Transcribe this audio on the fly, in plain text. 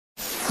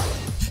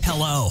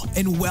Hello,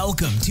 and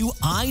welcome to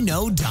I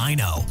Know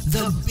Dino,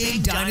 the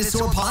Big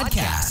Dinosaur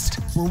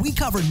Podcast, where we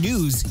cover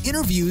news,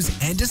 interviews,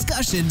 and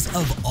discussions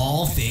of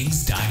all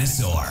things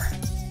dinosaur.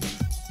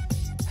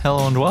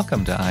 Hello and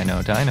welcome to I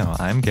Know Dino.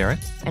 I'm Garrett.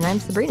 And I'm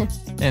Sabrina.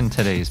 And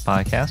today's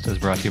podcast is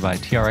brought to you by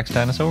TRX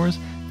Dinosaurs.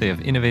 They have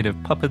innovative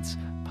puppets,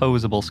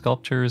 posable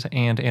sculptures,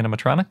 and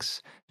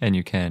animatronics. And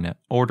you can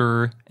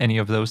order any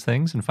of those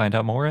things and find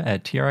out more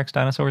at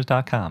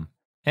trxdinosaurs.com.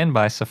 And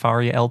by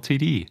Safari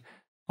Ltd.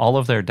 All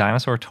of their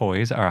dinosaur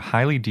toys are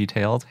highly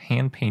detailed,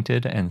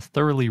 hand-painted, and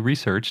thoroughly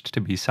researched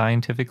to be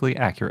scientifically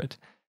accurate.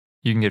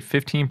 You can get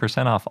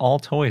 15% off all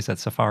toys at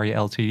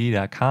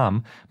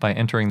safariltd.com by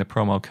entering the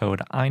promo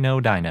code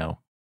IKnowDino.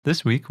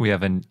 This week we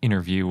have an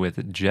interview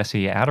with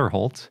Jesse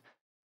Adderholt.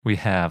 We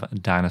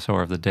have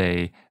Dinosaur of the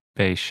Day,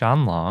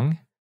 Beishanlong.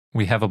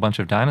 We have a bunch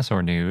of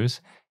dinosaur news,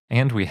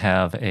 and we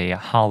have a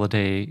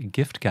holiday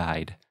gift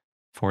guide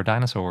for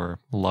dinosaur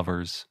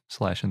lovers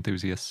 /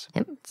 enthusiasts.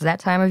 Yep, it's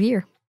that time of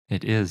year.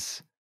 It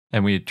is.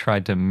 And we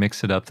tried to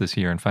mix it up this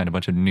year and find a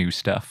bunch of new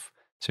stuff.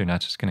 So you're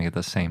not just going to get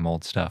the same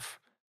old stuff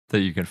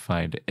that you can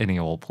find any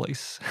old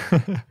place.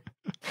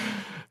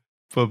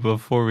 But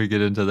before we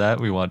get into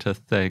that, we want to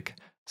thank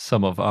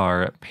some of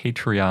our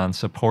Patreon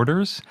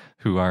supporters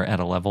who are at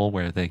a level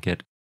where they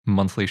get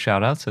monthly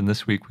shoutouts. And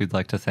this week we'd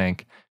like to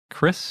thank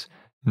Chris,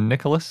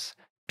 Nicholas,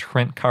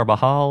 Trent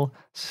Carbajal,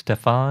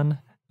 Stefan,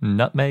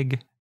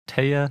 Nutmeg,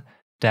 Taya,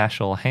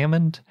 Dashel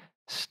Hammond,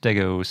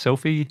 Stego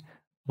Sophie,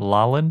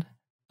 Lalin,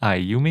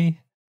 Ayumi,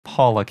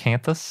 Paula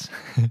Canthus,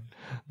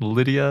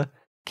 Lydia,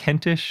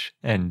 Kentish,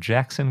 and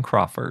Jackson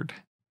Crawford.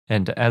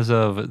 And as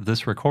of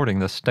this recording,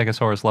 the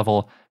Stegosaurus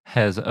level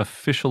has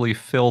officially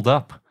filled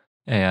up.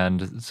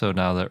 And so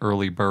now the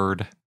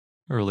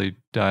early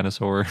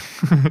dinosaur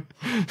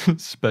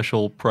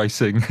special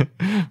pricing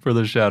for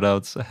the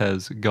shoutouts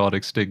has gone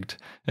extinct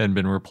and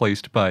been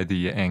replaced by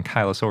the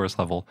Ankylosaurus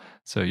level.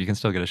 So you can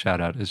still get a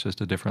shoutout. It's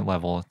just a different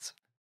level. It's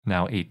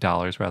now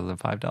 $8 rather than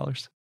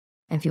 $5.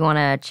 And if you want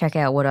to check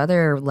out what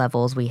other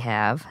levels we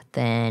have,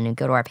 then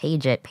go to our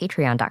page at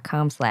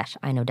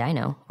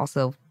patreon.com/iknowdino.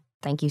 Also,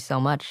 thank you so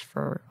much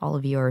for all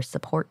of your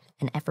support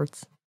and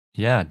efforts.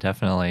 Yeah,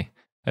 definitely.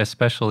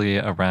 Especially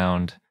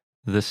around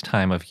this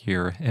time of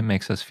year, it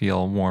makes us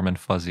feel warm and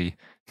fuzzy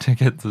to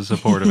get the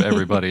support of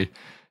everybody.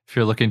 If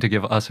you're looking to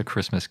give us a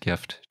Christmas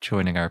gift,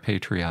 joining our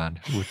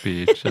Patreon would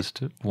be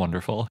just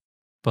wonderful.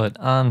 But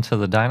on to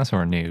the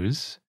dinosaur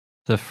news.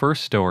 The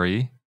first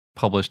story,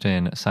 published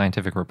in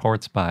Scientific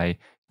Reports by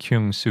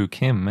Kyung-Soo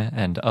Kim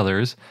and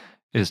others,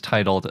 is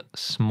titled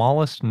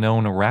Smallest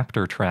Known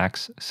Raptor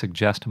Tracks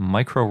Suggest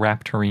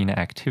Microraptorine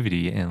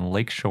Activity in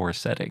Lakeshore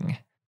Setting,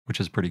 which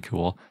is pretty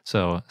cool.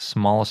 So,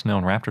 smallest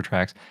known raptor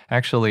tracks,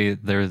 actually,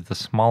 they're the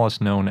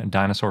smallest known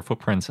dinosaur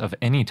footprints of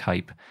any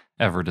type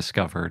ever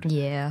discovered.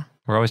 Yeah.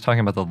 We're always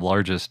talking about the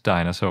largest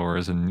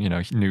dinosaurs and,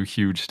 new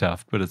huge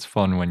stuff, but it's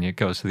fun when it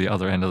goes to the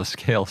other end of the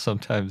scale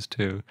sometimes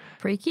too.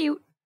 Pretty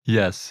cute.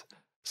 Yes.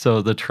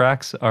 So the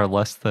tracks are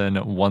less than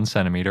 1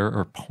 centimeter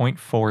or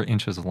 0.4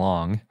 inches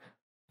long,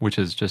 which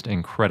is just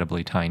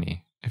incredibly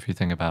tiny if you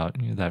think about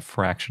that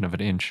fraction of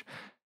an inch.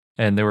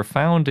 And they were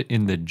found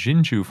in the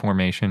Jinju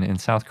Formation in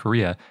South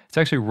Korea. It's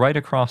actually right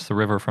across the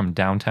river from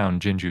downtown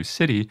Jinju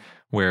City,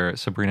 where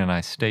Sabrina and I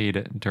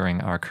stayed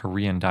during our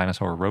Korean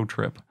dinosaur road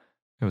trip.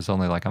 It was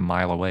only like a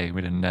mile away.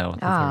 We didn't know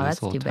that there were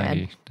these little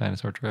tiny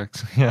dinosaur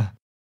tracks. Yeah.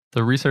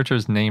 The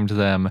researchers named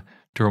them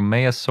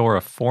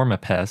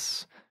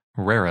Dromaeosauriformipes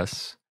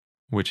rarus,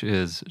 which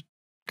is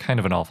kind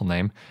of an awful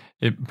name,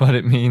 but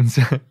it means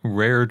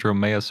rare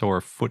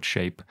dromaeosaur foot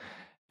shape.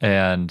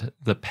 And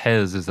the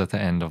pes is at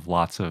the end of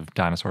lots of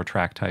dinosaur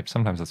track types.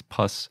 Sometimes it's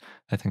pus.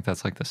 I think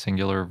that's like the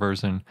singular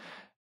version.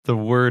 The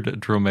word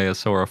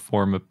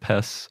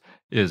Dromaeosauriformipes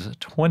is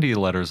 20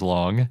 letters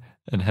long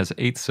and has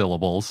 8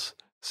 syllables.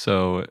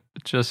 So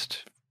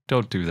just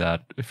don't do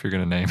that if you're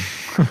going to name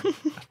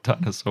a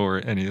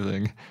dinosaur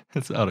anything.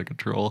 It's out of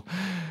control.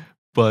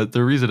 But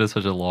the reason it's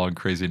such a long,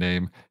 crazy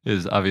name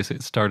is obviously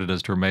it started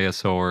as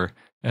Dromaeosaur,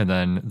 and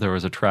then there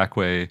was a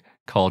trackway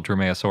called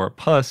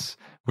Dromaeosauripus,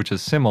 which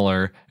is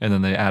similar, and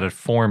then they added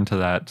form to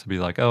that to be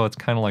like, oh, it's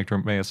kind of like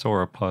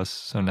Dromaeosauripus,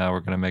 so now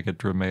we're going to make it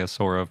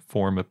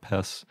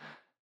Dromaeosauriformipes.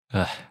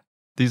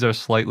 These are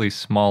slightly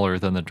smaller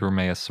than the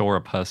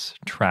Dromaeosauripus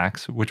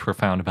tracks, which were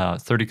found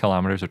about 30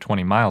 kilometers or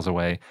 20 miles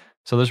away.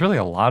 So there's really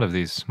a lot of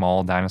these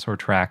small dinosaur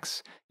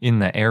tracks in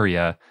the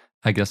area.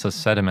 I guess the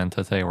sediment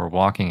that they were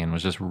walking in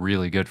was just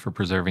really good for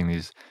preserving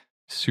these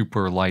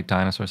super light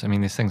dinosaurs. I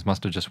mean, these things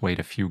must have just weighed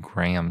a few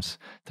grams.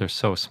 They're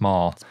so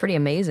small. It's pretty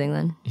amazing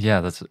then.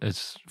 Yeah,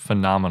 it's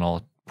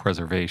phenomenal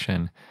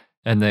preservation.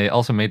 And they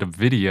also made a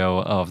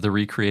video of the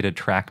recreated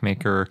track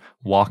maker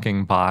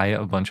walking by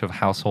a bunch of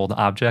household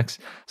objects.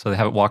 So they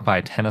have it walk by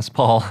a tennis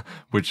ball,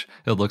 which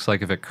it looks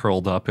like if it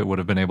curled up, it would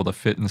have been able to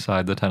fit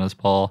inside the tennis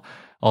ball.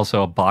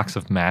 Also a box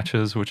of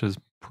matches, which is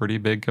pretty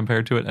big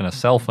compared to it, and a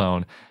cell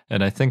phone.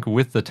 And I think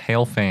with the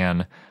tail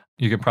fan,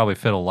 you could probably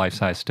fit a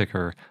life-size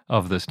sticker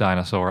of this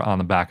dinosaur on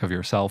the back of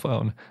your cell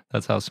phone.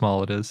 That's how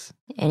small it is.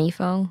 Any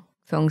phone?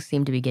 Phones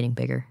seem to be getting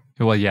bigger.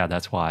 Well, yeah,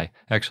 that's why.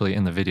 Actually,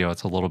 in the video,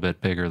 it's a little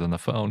bit bigger than the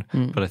phone,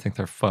 but I think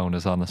their phone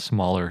is on the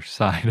smaller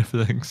side of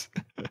things.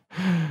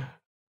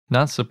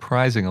 Not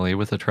surprisingly,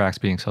 with the tracks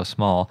being so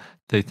small,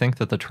 they think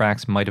that the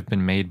tracks might have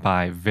been made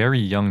by very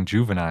young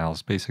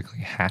juveniles, basically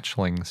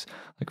hatchlings,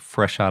 like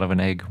fresh out of an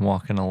egg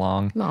walking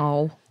along.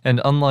 Oh. And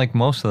unlike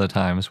most of the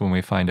times when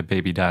we find a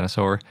baby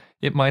dinosaur,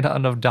 it might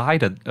not have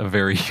died at a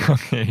very young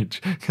age.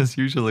 Because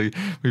usually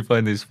we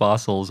find these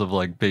fossils of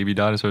like baby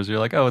dinosaurs. You're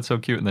like, oh, it's so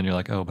cute. And then you're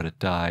like, oh, but it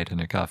died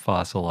and it got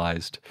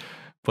fossilized.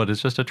 But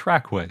it's just a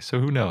trackway. So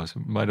who knows?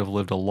 It might have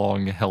lived a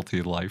long,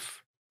 healthy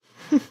life.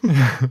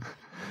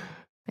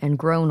 And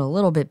grown a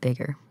little bit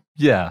bigger.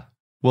 Yeah.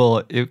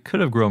 Well, it could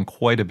have grown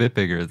quite a bit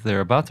bigger.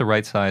 They're about the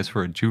right size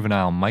for a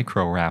juvenile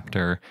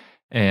microraptor.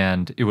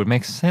 And it would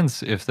make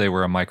sense if they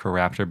were a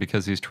microraptor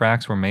because these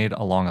tracks were made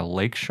along a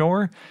lake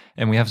shore.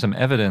 And we have some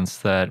evidence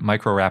that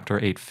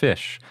Microraptor ate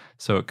fish.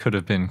 So it could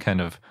have been kind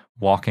of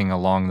walking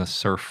along the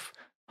surf,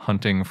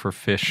 hunting for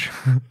fish,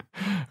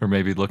 or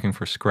maybe looking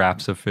for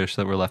scraps of fish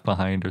that were left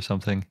behind or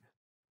something.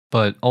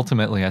 But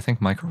ultimately, I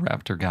think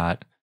Microraptor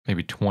got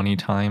maybe 20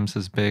 times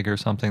as big or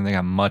something. They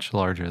got much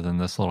larger than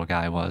this little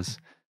guy was.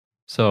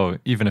 So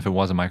even if it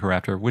was a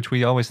Microraptor, which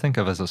we always think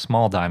of as a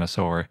small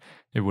dinosaur,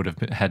 it would have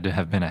had to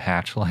have been a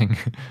hatchling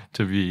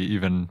to be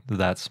even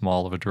that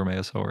small of a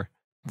dromaeosaur.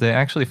 They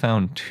actually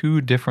found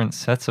 2 different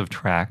sets of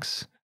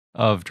tracks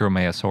of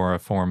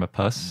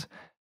Dromaeosauriformipus,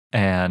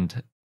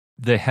 and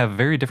they have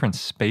very different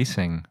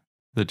spacing,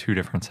 the 2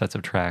 different sets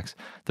of tracks.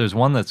 There's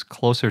one that's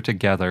closer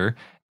together,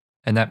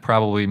 and that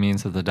probably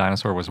means that the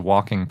dinosaur was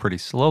walking pretty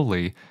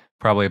slowly,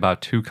 probably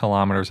about 2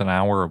 kilometers an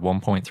hour or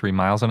 1.3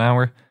 miles an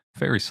hour.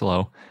 Very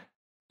slow.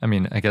 I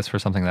mean, I guess for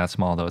something that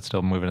small, though, it's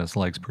still moving its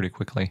legs pretty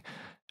quickly.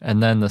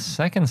 And then the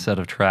second set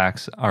of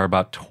tracks are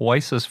about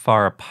twice as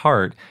far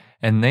apart,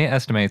 and they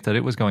estimate that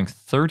it was going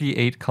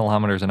 38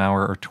 kilometers an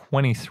hour or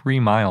 23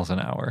 miles an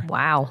hour.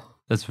 Wow.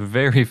 That's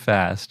very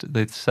fast.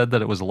 They said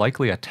that it was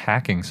likely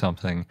attacking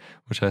something,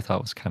 which I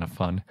thought was kind of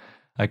fun.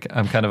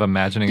 I'm kind of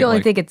imagining You it only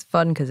like, think it's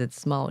fun because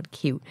it's small and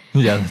cute.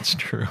 yeah, that's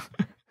true.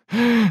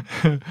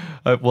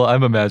 Well,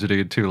 I'm imagining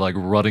it too, like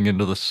running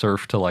into the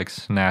surf to like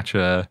snatch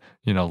a,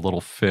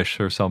 little fish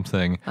or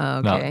something,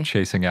 Okay. not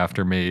chasing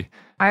after me.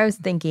 I was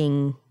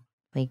thinking,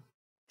 like,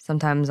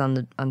 sometimes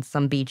on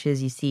some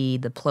beaches you see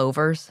the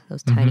plovers,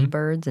 those tiny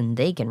birds, and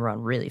they can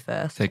run really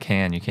fast. They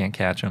can. You can't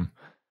catch them.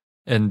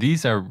 And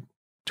these are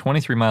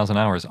 23 miles an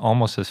hour is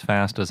almost as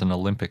fast as an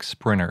Olympic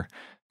sprinter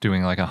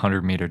doing like a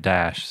 100-meter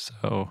dash.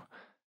 So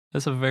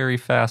it's a very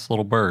fast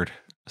little bird,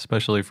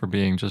 especially for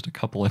being just a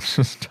couple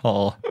inches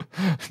tall.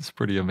 It's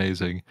pretty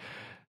amazing.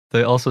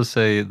 They also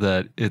say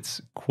that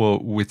it's,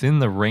 quote, within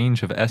the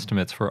range of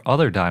estimates for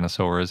other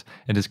dinosaurs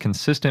and is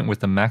consistent with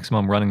the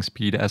maximum running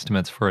speed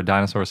estimates for a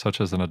dinosaur such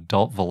as an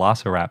adult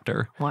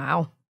velociraptor.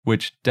 Wow.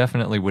 Which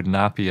definitely would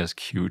not be as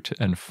cute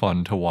and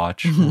fun to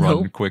watch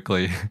run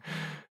quickly.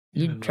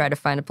 You'd try to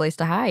find a place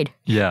to hide.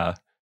 Yeah.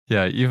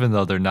 Yeah, even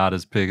though they're not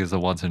as big as the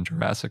ones in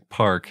Jurassic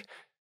Park,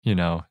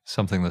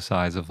 something the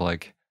size of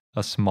like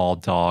a small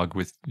dog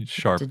with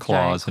sharp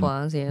claws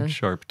and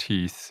sharp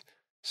teeth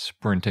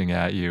sprinting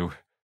at you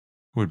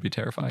would be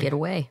terrifying. Get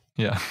away.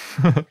 Yeah.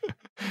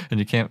 And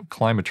you can't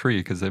climb a tree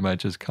because they might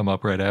just come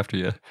up right after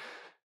you.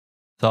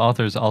 The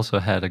authors also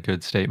had a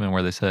good statement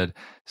where they said,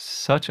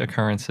 such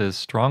occurrences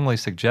strongly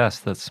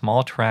suggest that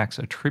small tracks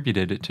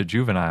attributed to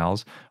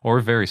juveniles or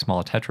very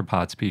small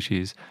tetrapod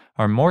species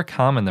are more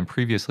common than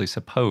previously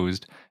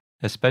supposed,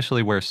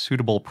 especially where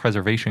suitable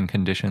preservation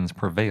conditions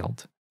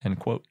prevailed, end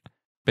quote.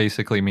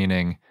 Basically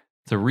meaning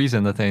the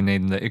reason that they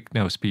named the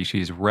ichno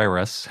species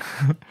Rarus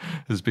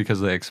is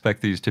because they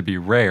expect these to be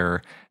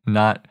rare,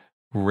 not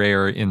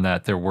rare in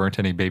that there weren't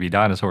any baby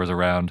dinosaurs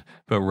around,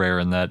 but rare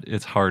in that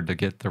it's hard to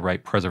get the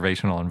right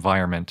preservational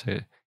environment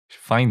to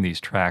find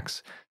these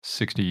tracks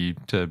 60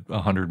 to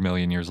 100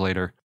 million years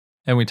later.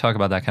 And we talk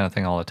about that kind of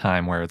thing all the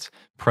time where it's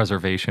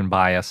preservation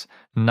bias.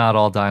 Not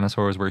all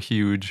dinosaurs were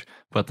huge,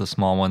 but the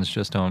small ones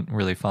just don't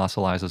really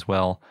fossilize as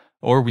well.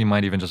 Or we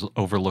might even just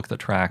overlook the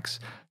tracks.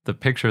 The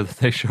picture that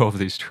they show of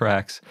these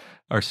tracks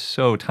are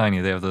so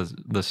tiny. They have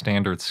the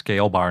standard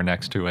scale bar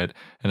next to it,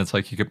 and it's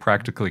like you could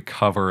practically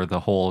cover the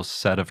whole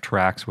set of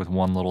tracks with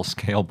one little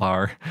scale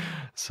bar.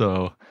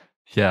 So,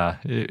 yeah,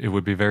 it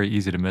would be very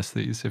easy to miss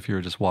these if you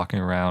were just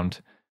walking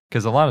around.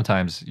 Because a lot of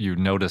times you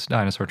notice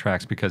dinosaur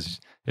tracks because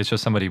it's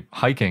just somebody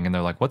hiking, and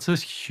they're like, what's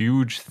this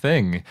huge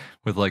thing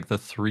with like the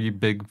 3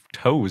 big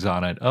toes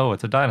on it? Oh,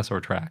 it's a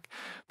dinosaur track.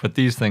 But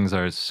these things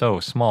are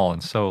so small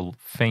and so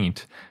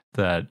faint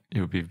that it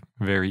would be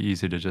very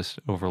easy to just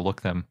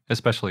overlook them,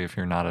 especially if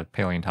you're not a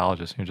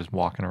paleontologist and you're just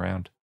walking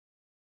around.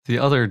 The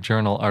other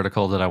journal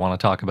article that I want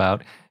to talk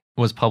about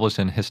was published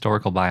in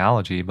Historical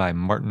Biology by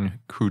Martin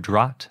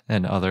Kudrat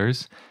and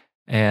others,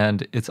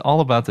 and it's all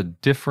about the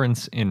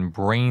difference in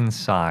brain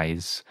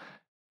size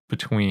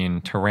between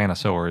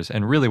tyrannosaurs.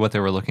 And really what they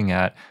were looking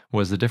at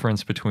was the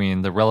difference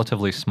between the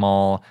relatively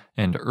small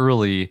and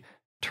early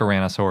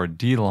Tyrannosaur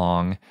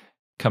Dilong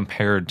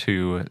compared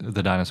to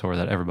the dinosaur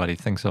that everybody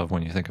thinks of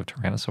when you think of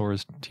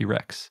Tyrannosaurus T.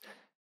 rex.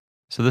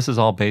 So this is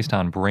all based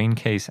on brain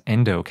case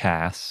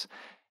endocasts.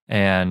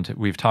 And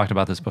we've talked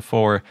about this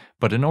before,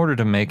 but in order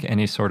to make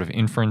any sort of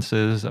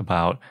inferences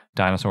about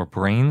dinosaur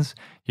brains,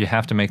 you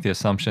have to make the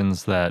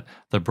assumptions that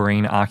the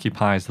brain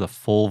occupies the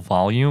full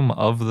volume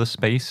of the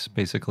space,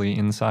 basically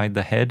inside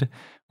the head,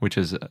 which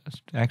is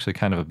actually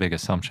kind of a big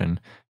assumption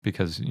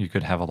because you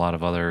could have a lot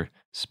of other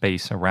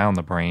space around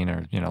the brain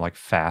or, like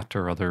fat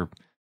or other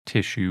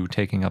tissue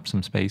taking up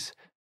some space.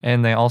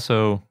 And they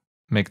also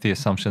make the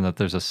assumption that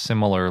there's a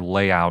similar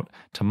layout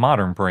to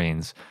modern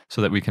brains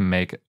so that we can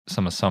make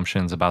some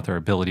assumptions about their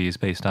abilities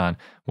based on,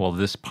 well,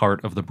 this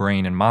part of the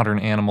brain in modern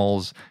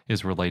animals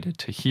is related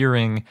to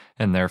hearing,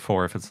 and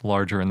therefore if it's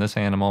larger in this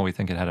animal, we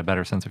think it had a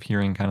better sense of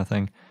hearing kind of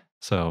thing.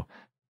 So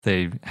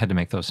they had to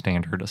make those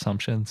standard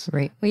assumptions.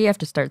 Right. Well, you have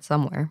to start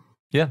somewhere.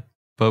 Yeah.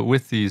 But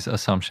with these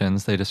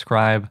assumptions, they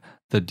describe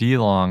the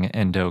Dilong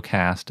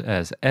endocast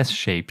as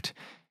S-shaped,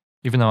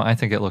 even though I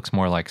think it looks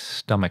more like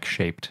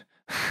stomach-shaped.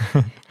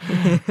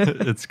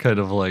 It's kind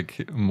of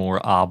like more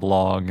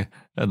oblong,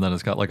 and then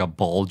it's got like a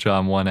bulge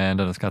on one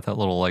end, and it's got that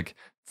little like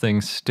thing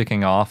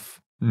sticking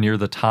off near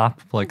the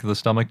top like the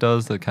stomach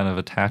does that kind of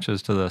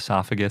attaches to the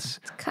esophagus.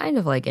 It's kind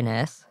of like an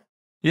S.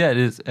 Yeah, it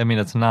is. I mean,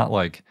 it's not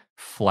like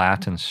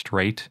flat and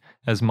straight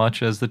as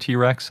much as the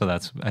T-Rex, so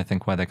that's, I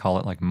think, why they call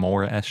it like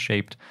more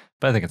S-shaped,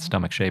 but I think it's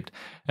stomach-shaped.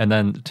 And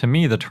then to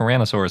me, the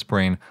Tyrannosaurus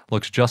brain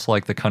looks just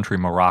like the country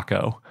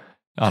Morocco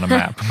on a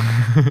map.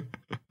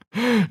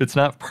 It's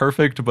not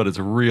perfect, but it's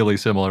really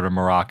similar to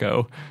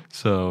Morocco.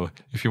 So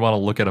if you want to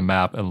look at a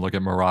map and look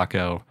at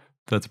Morocco,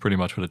 that's pretty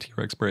much what a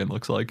T-Rex brain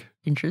looks like.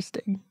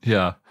 Interesting.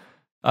 Yeah.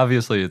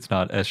 Obviously, it's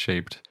not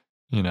S-shaped.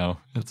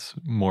 It's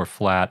more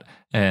flat.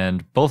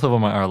 And both of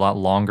them are a lot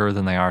longer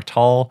than they are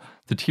tall.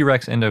 The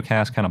T-Rex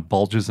endocast kind of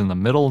bulges in the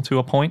middle to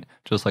a point,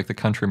 just like the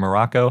country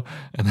Morocco.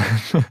 And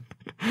then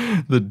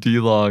the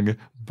Dilong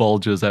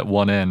bulges at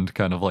one end,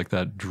 kind of like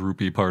that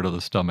droopy part of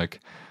the stomach.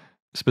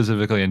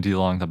 Specifically in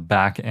Dilong, the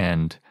back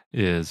end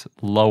is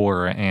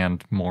lower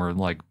and more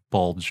like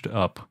bulged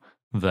up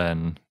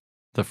than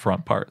the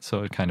front part.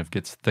 So it kind of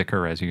gets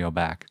thicker as you go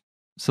back.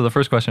 So the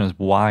first question is,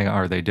 why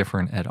are they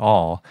different at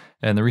all?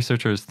 And the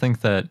researchers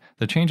think that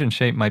the change in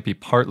shape might be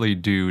partly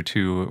due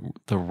to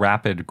the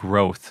rapid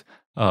growth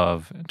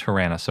of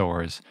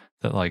tyrannosaurs,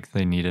 that like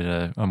they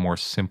needed a more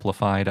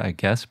simplified, I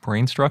guess,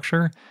 brain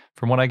structure,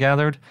 from what I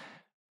gathered.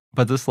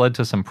 But this led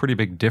to some pretty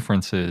big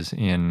differences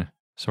in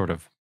sort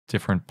of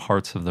different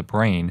parts of the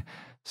brain.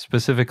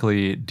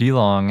 Specifically,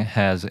 Dilong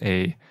has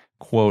a,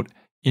 quote,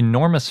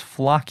 enormous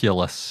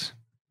flocculus,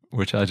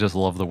 which I just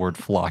love the word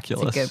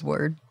flocculus. It's a good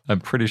word. I'm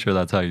pretty sure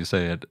that's how you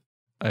say it.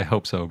 I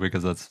hope so,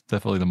 because that's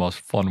definitely the most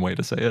fun way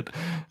to say it.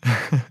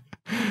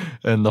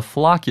 And the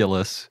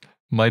flocculus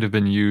might have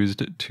been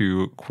used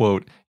to,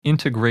 quote,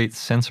 integrate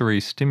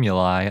sensory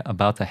stimuli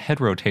about the head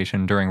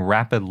rotation during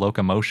rapid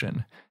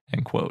locomotion,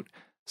 end quote.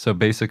 So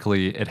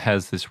basically, it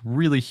has this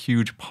really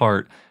huge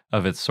part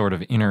of its sort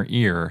of inner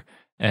ear,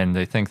 and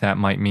they think that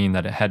might mean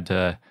that it had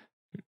to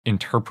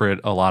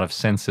interpret a lot of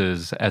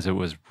senses as it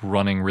was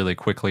running really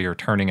quickly or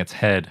turning its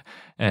head,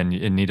 and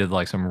it needed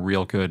like some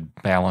real good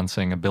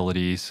balancing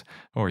abilities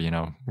or,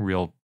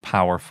 real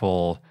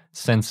powerful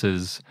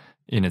senses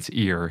in its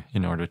ear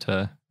in order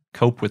to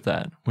cope with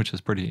that, which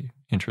is pretty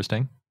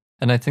interesting.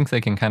 And I think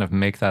they can kind of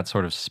make that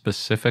sort of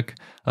specific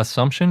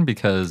assumption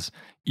because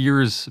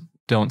ears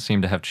don't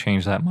seem to have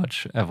changed that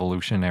much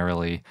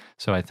evolutionarily,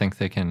 so I think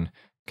they can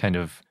kind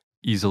of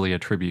easily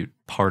attribute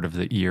part of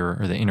the ear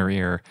or the inner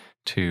ear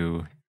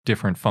to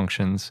different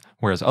functions,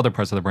 whereas other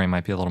parts of the brain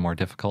might be a little more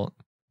difficult.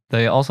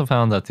 They also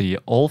found that the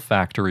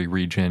olfactory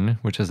region,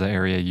 which is the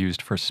area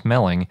used for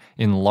smelling,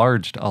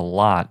 enlarged a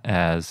lot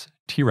as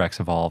T-Rex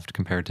evolved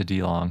compared to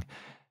Dilong.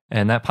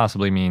 And that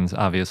possibly means,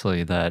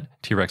 obviously, that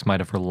T-Rex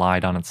might have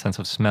relied on its sense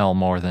of smell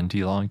more than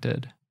Dilong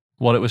did.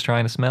 What it was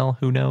trying to smell,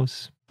 who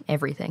knows?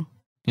 Everything.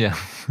 Yeah.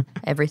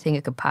 Everything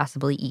it could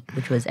possibly eat,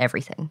 which was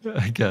everything.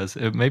 I guess.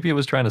 Maybe it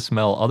was trying to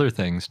smell other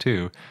things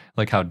too,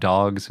 like how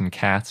dogs and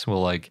cats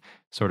will like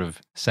sort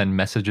of send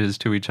messages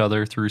to each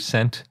other through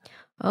scent.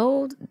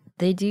 Oh,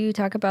 they do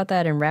talk about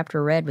that in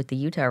Raptor Red with the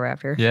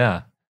Utahceratops.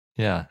 Yeah.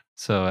 Yeah.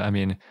 So, I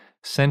mean,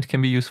 scent can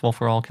be useful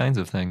for all kinds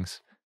of things.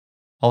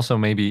 Also,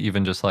 maybe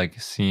even just like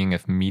seeing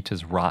if meat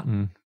is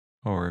rotten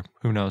or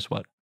who knows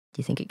what. Do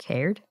you think it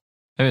cared?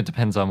 I mean, it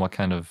depends on what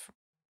kind of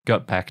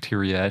gut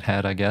bacteria it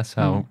had, I guess,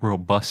 how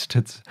robust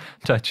its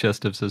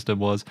digestive system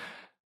was.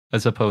 I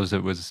suppose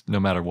it was, no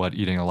matter what,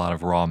 eating a lot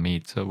of raw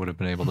meat, so it would have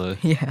been able to,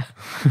 Yeah.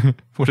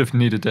 would have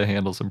needed to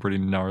handle some pretty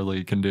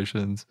gnarly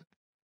conditions.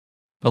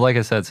 But like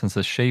I said, since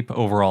the shape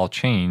overall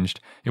changed,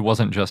 it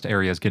wasn't just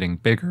areas getting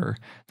bigger.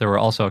 There were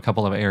also a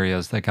couple of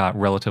areas that got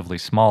relatively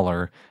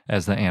smaller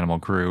as the animal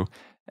grew,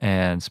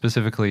 and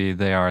specifically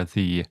they are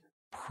the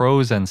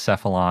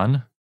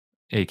prosencephalon,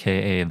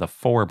 aka the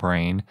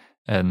forebrain,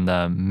 and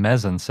the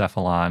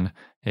mesencephalon,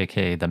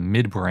 aka the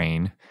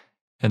midbrain.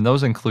 And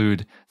those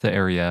include the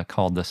area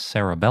called the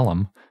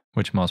cerebellum,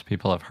 which most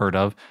people have heard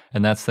of,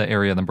 and that's the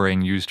area of the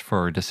brain used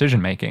for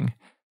decision making.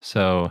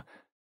 So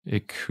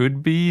it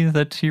could be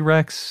that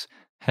T-Rex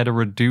had a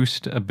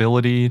reduced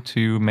ability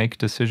to make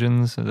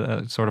decisions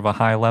at sort of a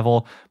high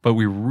level, but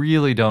we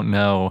really don't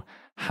know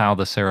how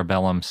the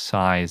cerebellum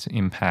size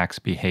impacts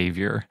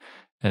behavior.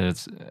 And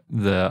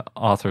the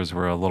authors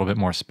were a little bit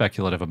more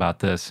speculative about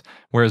this.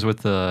 Whereas with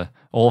the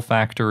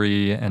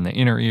olfactory and the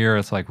inner ear,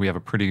 it's like we have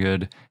a pretty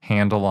good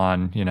handle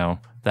on,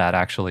 that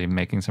actually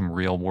making some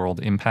real world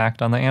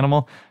impact on the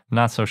animal.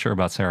 Not so sure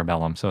about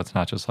cerebellum. So it's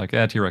not just like,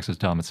 T-Rex is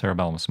dumb, its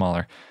cerebellum is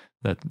smaller.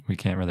 That we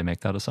can't really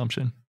make that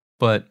assumption.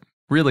 But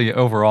really,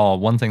 overall,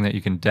 one thing that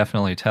you can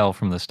definitely tell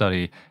from the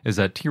study is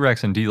that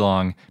T-Rex and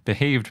Dilong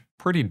behaved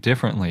pretty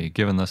differently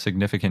given the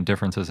significant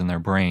differences in their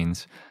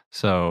brains.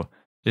 So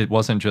it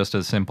wasn't just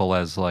as simple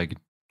as like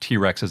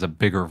T-Rex is a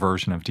bigger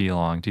version of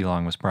Dilong.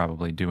 Dilong was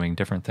probably doing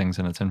different things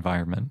in its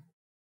environment.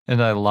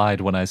 And I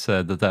lied when I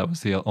said that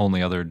was the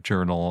only other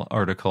journal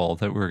article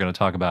that we were going to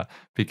talk about,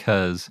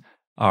 because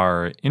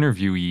our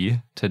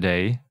interviewee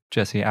today,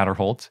 Jessie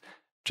Adderholt,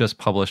 just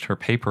published her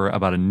paper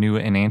about a new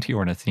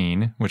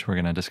enantiornithine, which we're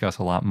going to discuss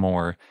a lot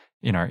more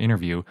in our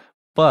interview.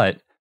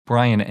 But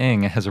Brian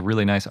Engh has a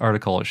really nice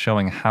article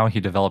showing how he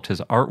developed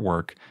his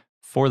artwork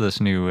for this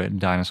new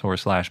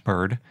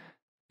dinosaur/bird.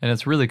 And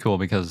it's really cool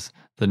because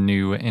the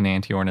new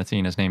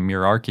enantiornithine is named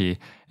Mirarce,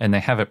 and they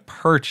have it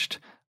perched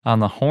on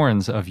the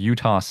horns of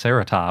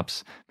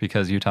Utahceratops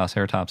because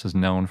Utahceratops is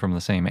known from the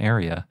same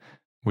area,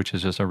 which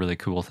is just a really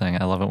cool thing.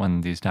 I love it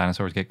when these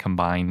dinosaurs get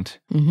combined.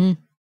 Mm-hmm.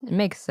 It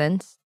makes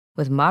sense.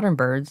 With modern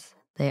birds,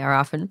 they are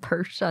often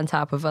perched on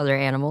top of other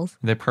animals.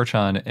 They perch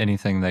on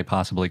anything they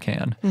possibly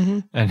can. Mm-hmm.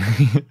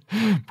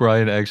 And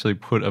Brian actually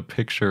put a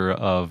picture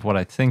of what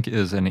I think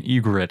is an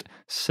egret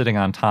sitting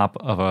on top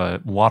of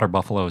a water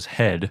buffalo's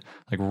head,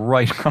 like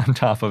right on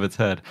top of its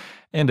head.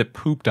 And it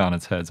pooped on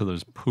its head, so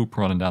there's poop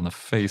running down the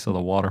face of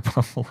the water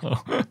buffalo.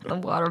 The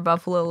water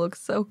buffalo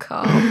looks so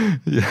calm.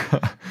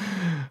 Yeah.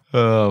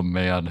 Oh,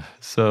 man.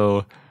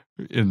 So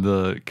in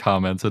the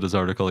comments of his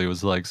article, he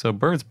was like, so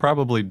birds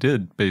probably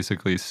did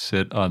basically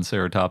sit on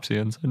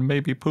ceratopsians and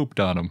maybe pooped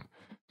on them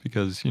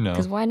because,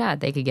 Because why not?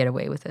 They could get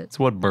away with it. It's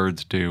what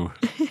birds do.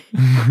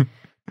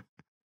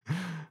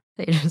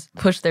 They just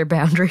push their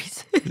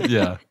boundaries.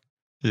 Yeah.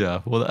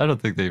 Yeah. Well, I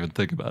don't think they even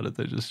think about it.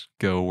 They just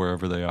go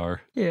wherever they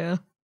are. Yeah.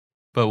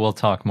 But we'll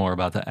talk more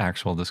about the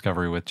actual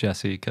discovery with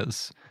Jessie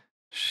because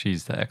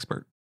she's the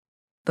expert.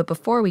 But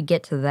before we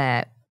get to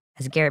that,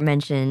 as Garrett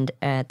mentioned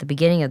at the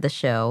beginning of the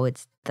show,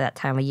 it's that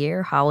time of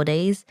year,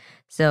 holidays.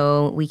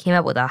 So we came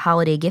up with a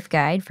holiday gift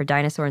guide for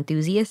dinosaur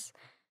enthusiasts.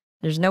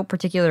 There's no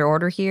particular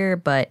order here,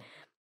 but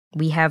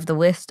we have the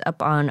list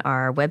up on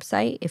our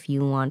website if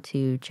you want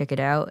to check it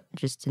out.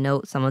 Just to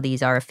note, some of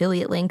these are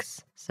affiliate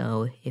links.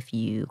 So if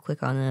you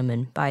click on them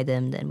and buy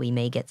them, then we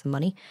may get some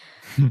money.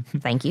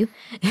 Thank you.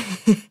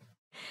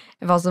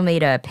 I've also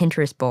made a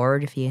Pinterest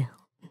board if you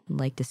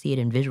like to see it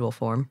in visual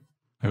form.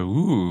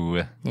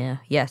 Ooh. Yeah.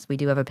 Yes, we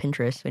do have a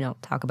Pinterest. We don't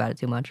talk about it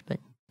too much, but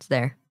it's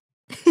there.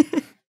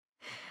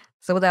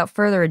 So without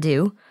further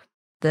ado,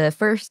 the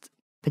first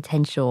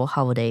potential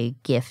holiday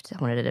gift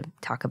I wanted to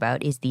talk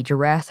about is the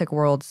Jurassic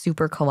World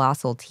Super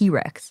Colossal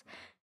T-Rex,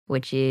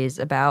 which is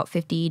about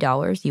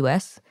 $50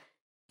 US.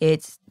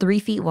 It's 3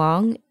 feet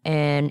long,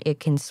 and it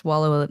can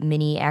swallow a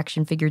mini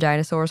action figure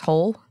dinosaur's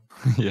whole.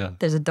 Yeah.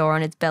 There's a door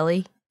on its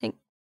belly. I think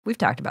we've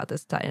talked about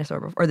this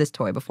dinosaur before, or this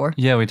toy before.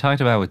 Yeah, we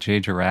talked about it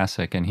with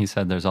Jurassic, and he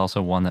said there's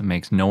also one that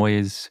makes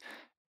noise.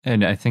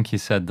 And I think he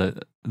said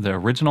that the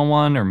original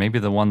one, or maybe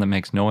the one that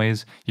makes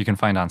noise, you can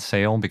find on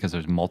sale because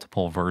there's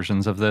multiple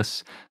versions of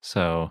this.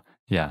 So,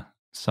 yeah,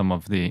 some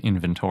of the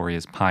inventory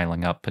is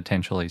piling up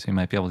potentially, so you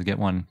might be able to get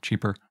one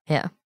cheaper.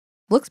 Yeah.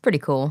 Looks pretty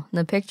cool. In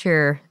the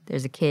picture,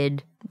 there's a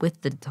kid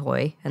with the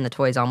toy, and the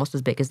toy is almost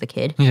as big as the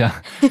kid.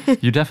 Yeah.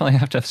 You definitely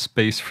have to have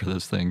space for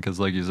this thing because,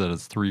 like you said,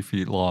 it's 3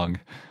 feet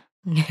long.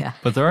 Yeah.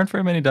 But there aren't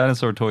very many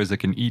dinosaur toys that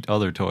can eat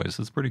other toys.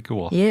 It's pretty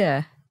cool.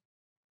 Yeah.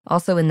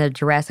 Also in the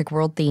Jurassic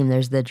World theme,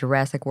 there's the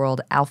Jurassic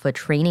World Alpha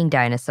Training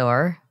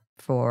Dinosaur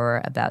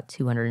for about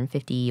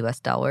 $250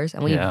 US.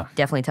 And we've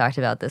definitely talked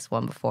about this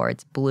one before.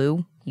 It's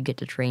blue. You get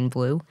to train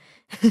blue.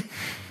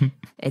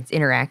 It's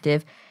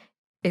interactive.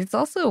 It's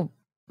also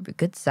a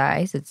good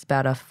size. It's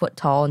about 1 foot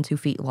tall and 2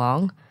 feet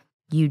long.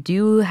 You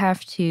do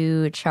have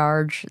to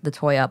charge the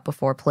toy up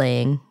before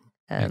playing.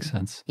 Makes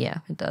sense. Yeah,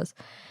 it does.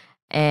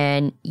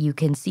 And you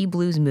can see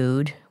Blue's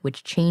mood,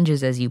 which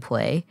changes as you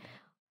play.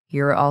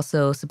 You're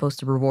also supposed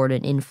to reward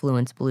and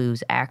influence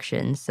Blue's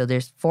actions. So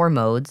there's 4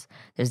 modes.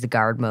 There's the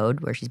guard mode,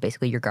 where she's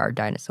basically your guard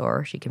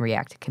dinosaur. She can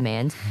react to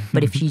commands.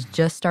 But if she's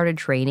just started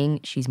training,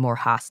 she's more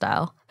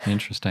hostile.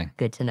 Interesting.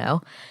 Good to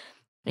know.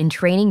 In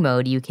training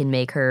mode, you can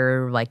make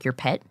her like your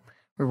pet,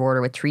 reward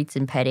her with treats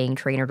and petting,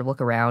 train her to look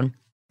around.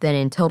 Then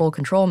in total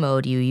control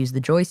mode, you use the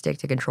joystick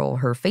to control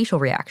her facial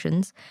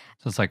reactions.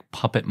 So it's like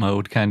puppet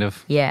mode, kind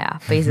of. Yeah,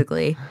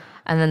 basically.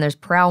 And then there's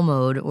prowl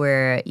mode,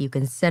 where you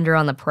can send her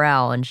on the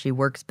prowl, and she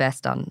works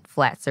best on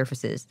flat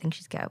surfaces. I think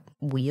she's got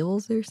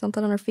wheels or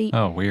something on her feet.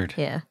 Oh, weird.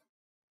 Yeah.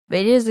 But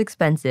it is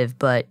expensive,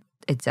 but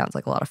it sounds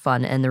like a lot of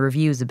fun, and the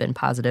reviews have been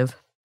positive.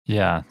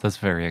 Yeah, that's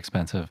very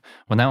expensive.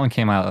 When that one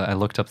came out, I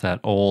looked up that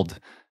old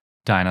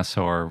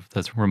dinosaur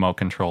that's remote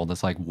controlled.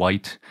 It's like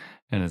white,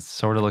 and it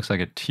sort of looks like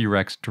a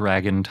T-Rex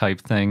dragon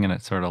type thing, and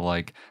it sort of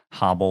like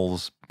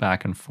hobbles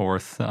back and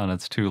forth on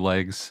its two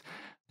legs.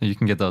 You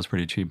can get those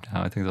pretty cheap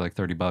now. I think they're like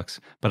 $30,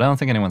 but I don't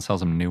think anyone sells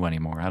them new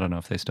anymore. I don't know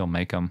if they still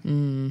make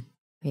them.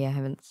 Yeah, I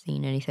haven't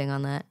seen anything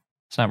on that.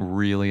 It's not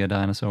really a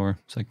dinosaur.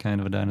 It's like kind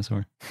of a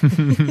dinosaur.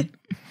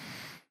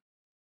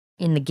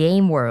 In the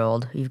game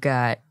world, you've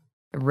got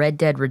Red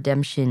Dead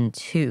Redemption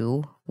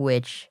 2,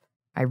 which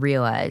I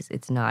realize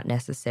it's not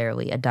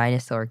necessarily a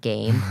dinosaur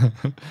game.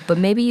 But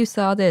maybe you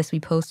saw this. We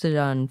posted it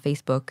on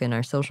Facebook and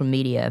our social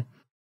media.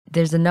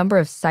 There's a number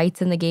of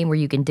sites in the game where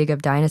you can dig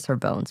up dinosaur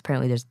bones.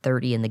 Apparently there's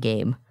 30 in the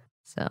game.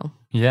 So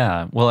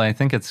yeah, well, I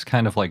think it's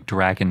kind of like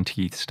dragon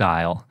teeth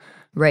style.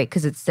 Right,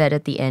 because it's set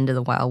at the end of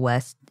the Wild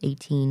West,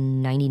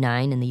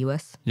 1899 in the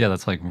U.S. Yeah,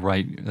 that's like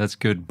right. That's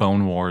good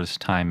Bone Wars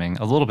timing.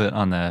 A little bit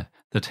on the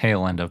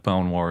tail end of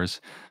Bone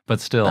Wars,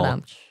 but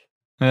still.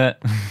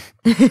 But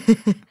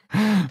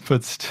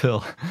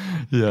still,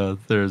 yeah,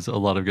 there's a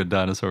lot of good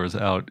dinosaurs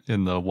out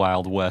in the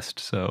Wild West,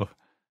 so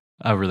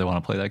I really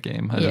want to play that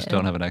game. I just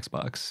don't have an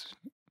Xbox.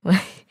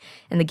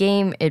 In the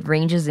game, it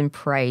ranges in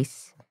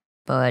price,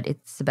 but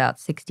it's about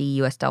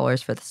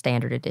 $60 for the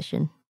standard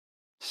edition.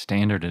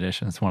 Standard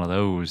edition, it's one of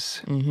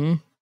those.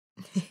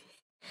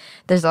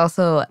 There's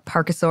also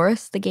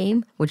Parkasaurus, the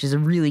game, which is a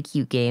really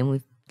cute game.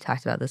 We've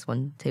talked about this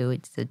one too.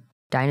 It's a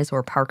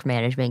dinosaur park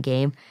management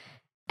game.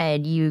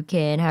 And you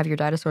can have your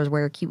dinosaurs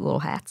wear cute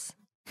little hats.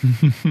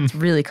 It's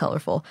really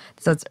colorful.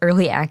 So it's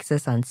early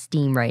access on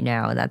Steam right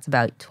now, and that's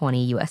about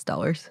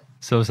 $20.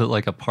 So is it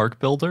like a park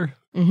builder?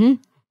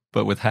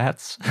 But with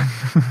hats?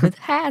 With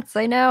hats,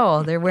 I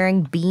know. They're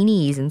wearing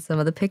beanies in some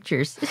of the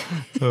pictures.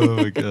 Oh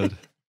my god.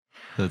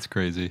 That's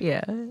crazy.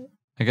 Yeah.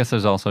 I guess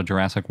there's also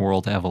Jurassic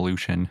World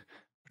Evolution,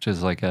 which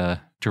is like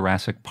a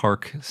Jurassic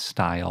Park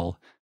style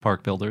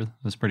park builder.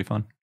 That's pretty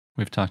fun.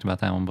 We've talked about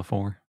that one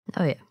before.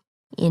 Oh yeah.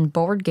 In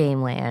Board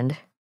Game Land,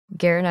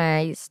 Garrett and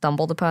I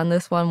stumbled upon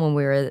this one when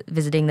we were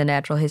visiting the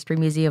Natural History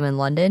Museum in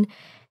London.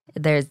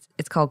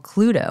 It's called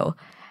Cluedo,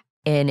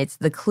 and it's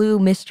the Clue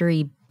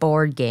mystery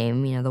board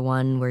game, you know, the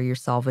one where you're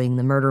solving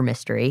the murder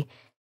mystery,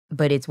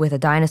 but it's with a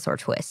dinosaur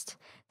twist.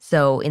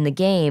 So in the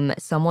game,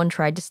 someone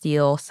tried to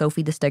steal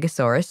Sophie the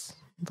Stegosaurus,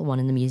 the one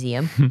in the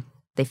museum.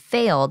 They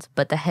failed,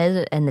 but the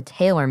head and the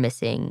tail are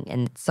missing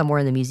and it's somewhere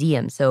in the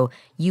museum. So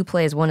you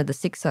play as one of the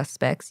 6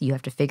 suspects. You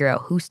have to figure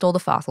out who stole the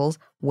fossils,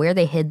 where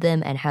they hid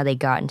them, and how they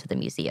got into the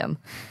museum,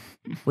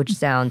 which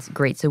sounds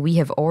great. So we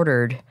have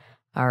ordered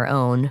our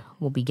own.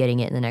 We'll be getting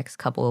it in the next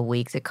couple of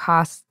weeks. It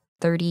costs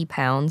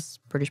 £30,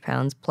 British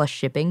pounds, plus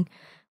shipping,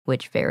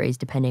 which varies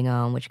depending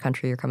on which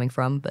country you're coming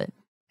from, but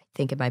I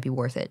think it might be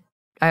worth it.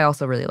 I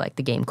also really like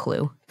the game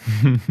Clue.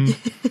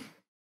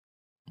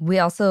 We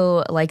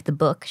also like the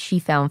book She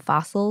Found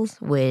Fossils,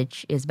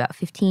 which is about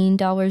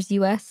 $15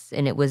 US,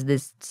 and it was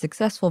this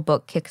successful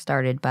book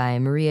kickstarted by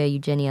Maria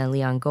Eugenia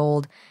Leon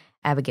Gold,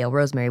 Abigail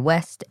Rosemary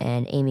West,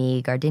 and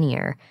Amy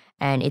Gardinier.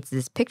 And it's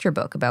this picture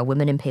book about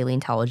women in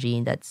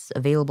paleontology that's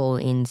available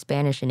in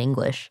Spanish and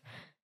English.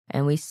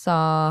 And we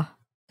saw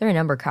there are a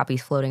number of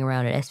copies floating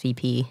around at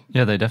SVP.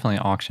 Yeah, they definitely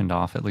auctioned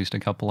off at least a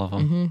couple of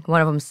them.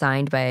 One of them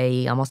signed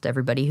by almost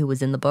everybody who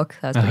was in the book.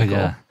 That was pretty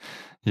cool.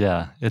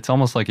 Yeah, it's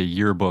almost like a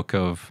yearbook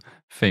of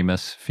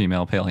famous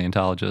female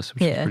paleontologists,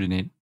 which is pretty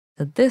neat.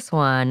 So this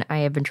one, I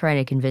have been trying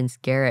to convince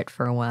Garrett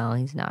for a while.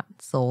 He's not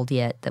sold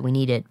yet that we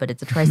need it, but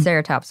it's a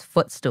Triceratops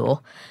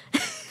footstool.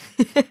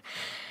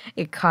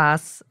 It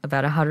costs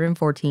about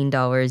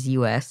 $114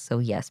 US, so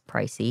yes,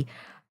 pricey.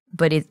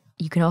 But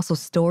you can also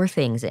store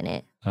things in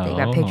it. They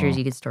got pictures.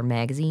 You can store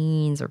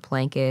magazines or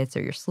blankets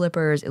or your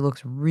slippers. It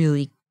looks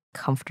really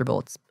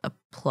comfortable. It's a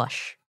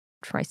plush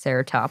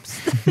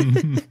Triceratops.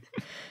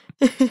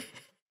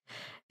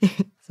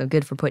 So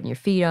good for putting your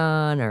feet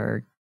on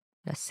or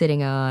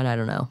sitting on. I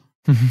don't know.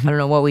 I don't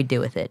know what we do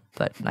with it,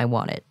 but I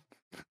want it.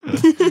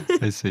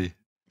 I see.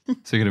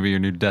 So you're going to be your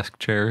new desk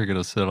chair? You're going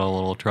to sit on a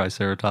little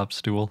Triceratops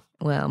stool?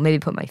 Well, maybe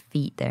put my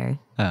feet there.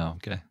 Oh,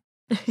 okay.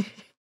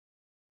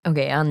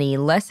 Okay, on the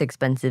less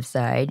expensive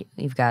side,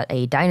 you've got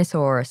a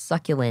dinosaur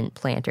succulent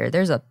planter.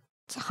 There's a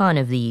ton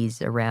of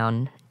these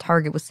around.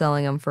 Target was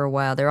selling them for a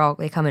while.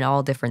 They come in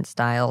all different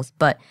styles,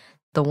 but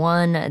the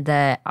one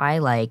that I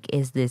like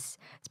is this,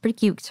 it's pretty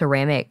cute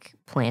ceramic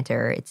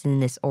planter. It's in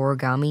this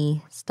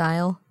origami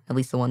style, at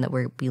least the one that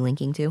we'll be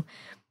linking to.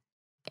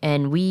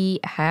 And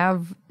we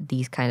have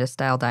these kind of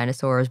style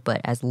dinosaurs,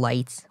 but as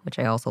lights, which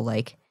I also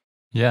like.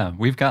 Yeah,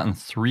 we've gotten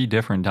 3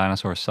 different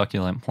dinosaur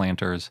succulent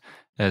planters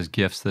as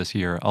gifts this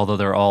year, although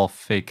they're all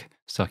fake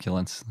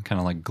succulents, kind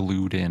of like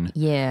glued in.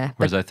 Yeah.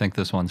 Whereas I think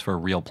this one's for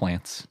real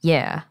plants.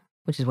 Yeah,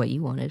 which is what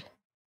you wanted.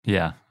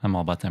 Yeah, I'm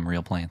all about them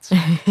real plants.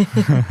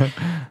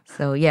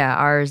 So yeah,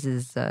 ours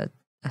is a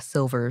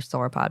silver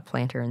sauropod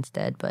planter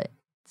instead, but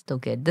still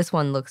good. This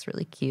one looks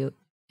really cute,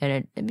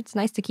 and it's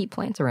nice to keep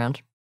plants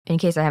around. In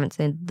case I haven't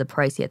said the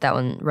price yet, that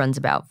one runs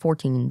about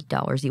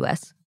 $14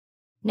 US.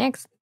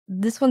 Next,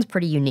 this one's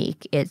pretty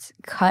unique. It's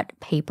cut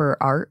paper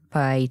art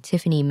by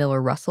Tiffany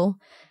Miller Russell,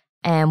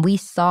 and we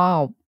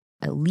saw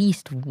at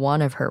least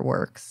one of her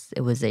works.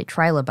 It was a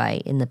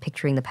trilobite in the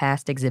Picturing the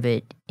Past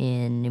exhibit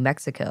in New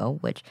Mexico,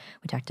 which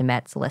we talked to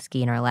Matt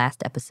Zaleski in our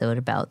last episode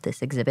about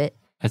this exhibit.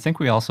 I think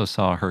we also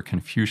saw her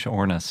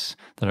Confuciornis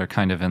that are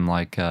kind of in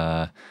like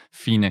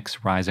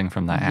phoenix rising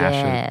from the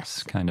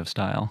ashes kind of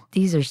style.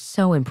 These are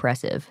so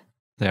impressive.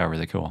 They are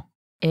really cool.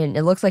 And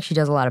it looks like she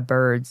does a lot of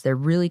birds. They're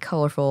really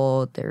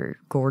colorful. They're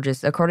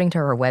gorgeous. According to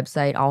her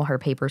website, all her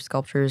paper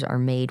sculptures are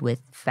made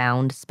with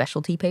found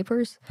specialty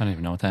papers. I don't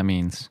even know what that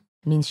means.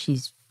 It means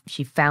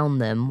she found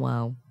them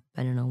while,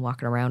 I don't know,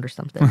 walking around or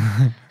something.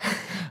 How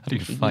do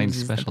you find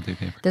specialty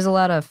paper? There's a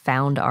lot of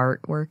found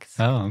artworks.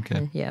 Oh,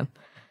 okay. Yeah.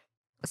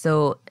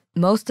 So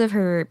most of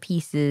her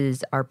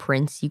pieces are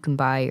prints. You can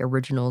buy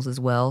originals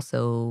as well.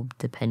 So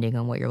depending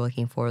on what you're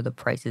looking for, the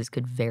prices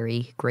could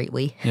vary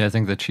greatly. Yeah, I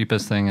think the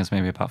cheapest thing is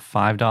maybe about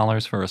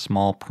 $5 for a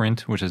small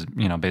print, which is,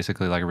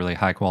 basically like a really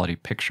high quality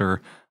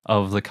picture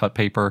of the cut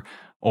paper.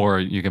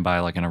 Or you can buy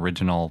like an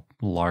original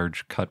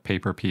large cut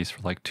paper piece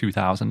for like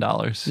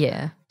 $2,000.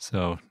 Yeah.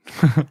 So.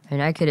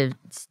 And I could have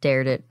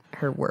stared at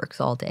her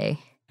works all day.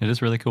 It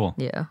is really cool.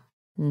 Yeah.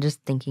 And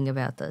just thinking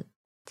about the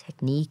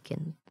technique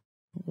and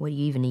what do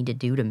you even need to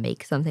do to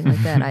make something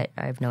like that? I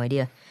have no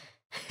idea.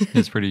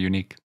 It's pretty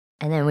unique.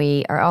 And then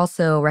we are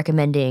also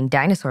recommending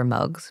dinosaur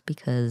mugs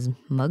because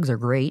mugs are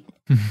great.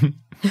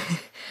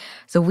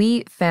 So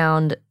we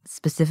found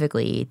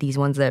specifically these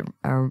ones that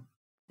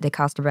they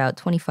cost about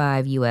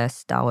 $25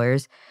 US.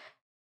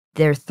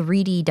 They're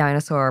 3D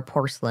dinosaur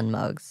porcelain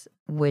mugs,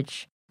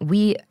 which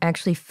we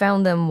actually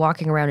found them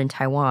walking around in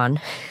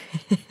Taiwan.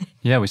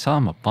 Yeah, we saw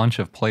them a bunch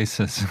of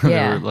places. Yeah.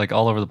 They were like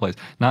all over the place.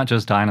 Not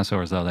just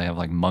dinosaurs, though. They have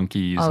like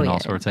monkeys and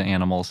all sorts of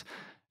animals.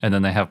 And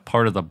then they have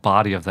part of the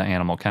body of the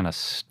animal kind of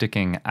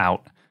sticking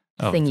out.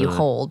 Thing you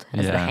hold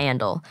as the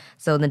handle.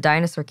 So in the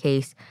dinosaur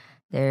case,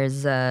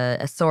 there's a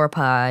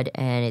sauropod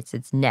and it's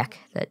its neck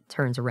that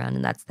turns around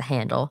and that's the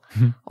handle.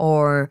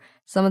 Or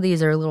some of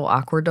these are a little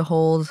awkward to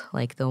hold,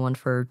 like the one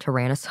for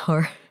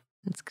Tyrannosaur.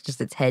 It's just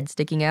its head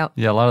sticking out.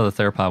 Yeah, a lot of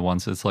the theropod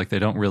ones, it's like they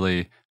don't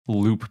really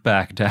loop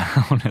back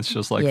down. It's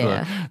just like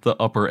the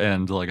upper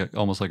end, like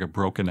almost like a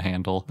broken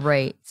handle.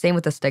 Right. Same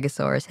with the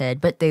Stegosaurus head,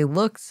 but they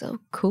look so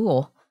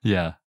cool.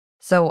 Yeah.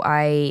 So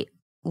I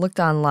looked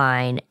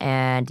online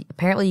and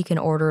apparently you can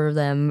order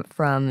them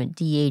from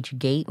DH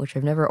Gate, which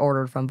I've never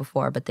ordered from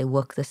before, but they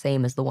look the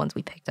same as the ones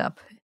we picked up.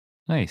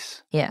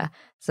 Nice. Yeah.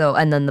 So,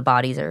 and then the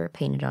bodies are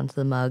painted onto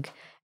the mug.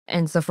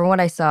 And so from what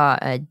I saw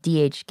at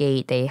DH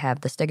Gate, they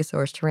have the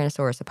Stegosaurus,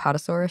 Tyrannosaurus,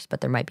 Apatosaurus,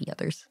 but there might be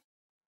others.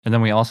 And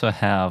then we also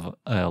have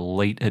a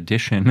late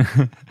addition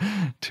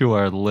to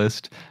our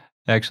list.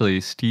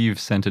 Actually, Steve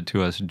sent it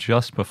to us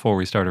just before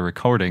we started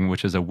recording,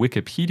 which is a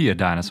Wikipedia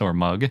dinosaur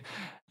mug.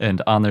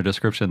 And on their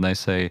description, they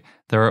say,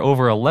 there are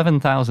over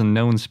 11,000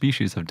 known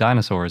species of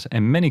dinosaurs,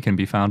 and many can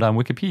be found on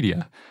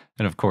Wikipedia.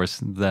 And of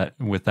course, that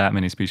with that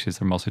many species,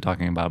 they're mostly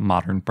talking about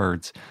modern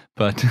birds.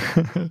 But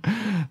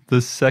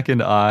the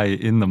second eye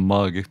in the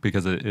mug,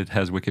 because it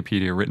has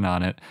Wikipedia written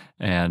on it,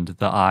 and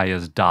the eye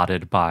is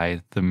dotted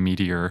by the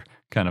meteor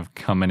kind of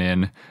coming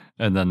in.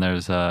 And then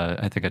there's,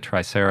 I think, a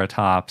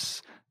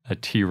Triceratops, a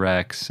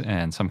T-Rex,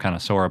 and some kind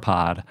of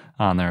sauropod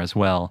on there as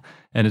well.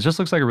 And it just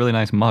looks like a really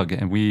nice mug.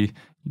 And we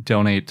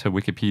donate to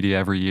Wikipedia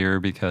every year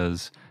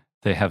because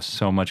they have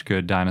so much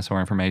good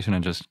dinosaur information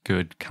and just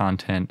good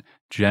content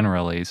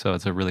generally. So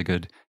it's a really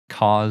good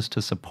cause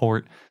to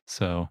support.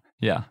 So,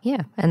 yeah.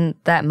 Yeah. And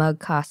that mug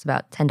costs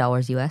about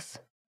 $10 US.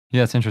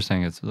 Yeah, it's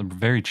interesting. It's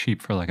very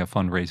cheap for like a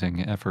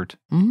fundraising effort.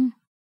 Mm-hmm.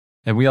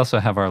 And we also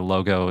have our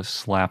logo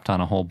slapped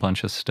on a whole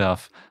bunch of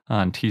stuff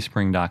on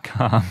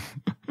teespring.com.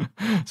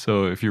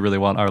 So if you really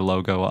want our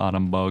logo on a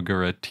mug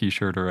or a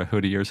t-shirt or a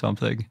hoodie or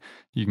something,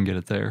 you can get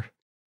it there.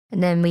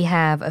 And then we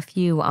have a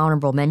few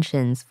honorable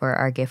mentions for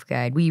our gift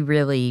guide. We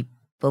really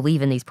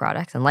believe in these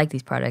products and like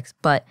these products,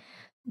 but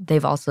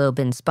they've also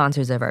been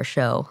sponsors of our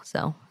show,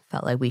 so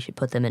felt like we should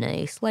put them in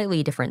a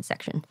slightly different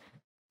section.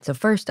 So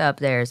first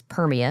up, there's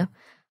Permia,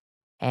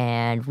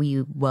 and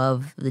we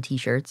love the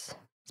t-shirts,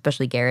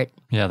 especially Garrett.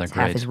 Yeah, they're it's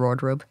great. Half his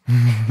wardrobe.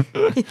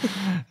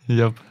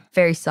 Yep.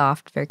 Very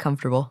soft, very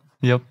comfortable.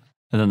 Yep.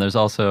 And then there's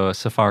also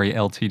Safari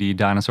Ltd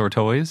Dinosaur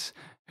Toys,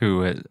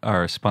 who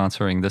are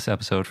sponsoring this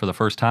episode for the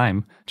first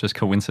time. Just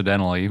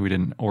coincidentally, we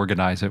didn't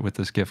organize it with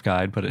this gift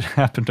guide, but it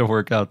happened to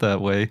work out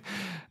that way.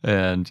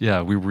 And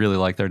yeah, we really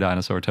like their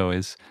dinosaur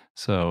toys.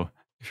 So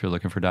if you're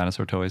looking for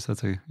dinosaur toys,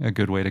 that's a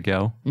good way to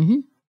go.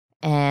 Mm-hmm.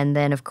 And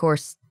then, of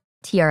course,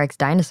 TRX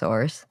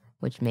Dinosaurs,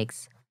 which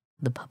makes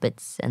the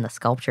puppets and the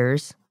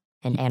sculptures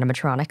and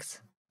animatronics.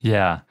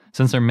 Yeah,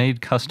 since they're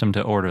made custom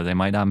to order, they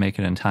might not make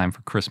it in time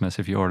for Christmas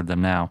if you ordered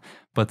them now,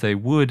 but they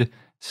would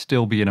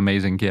still be an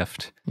amazing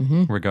gift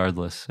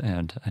regardless,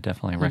 and I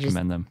definitely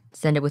recommend them.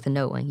 Send it with a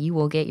note like, you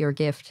will get your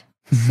gift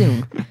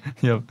soon.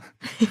 Yep.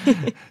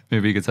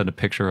 Maybe you could send a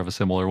picture of a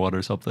similar one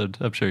or something.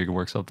 I'm sure you can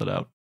work something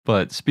out.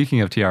 But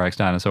speaking of TRX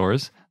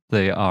Dinosaurs,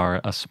 they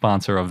are a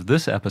sponsor of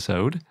this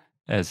episode,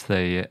 as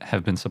they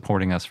have been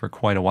supporting us for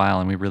quite a while,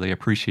 and we really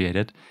appreciate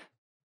it.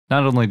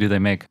 Not only do they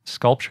make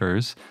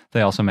sculptures,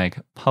 they also make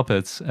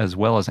puppets as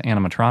well as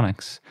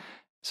animatronics.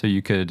 So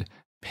you could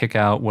pick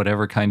out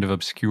whatever kind of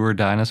obscure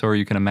dinosaur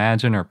you can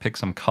imagine or pick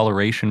some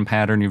coloration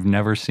pattern you've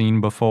never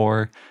seen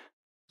before.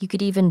 You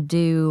could even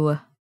do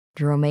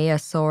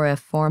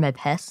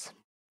Dromaeosauriformipes,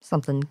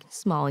 something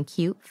small and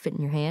cute, fit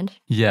in your hand.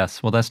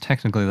 Yes, well, that's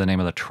technically the name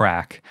of the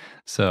track,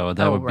 so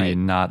that would be right.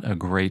 not a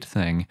great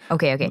thing.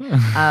 Okay.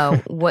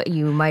 What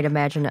you might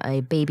imagine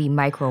a baby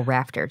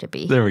microraptor to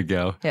be. There we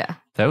go. Yeah.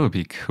 That would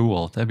be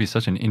cool. That'd be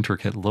such an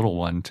intricate little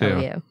one, too. Oh,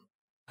 yeah.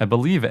 I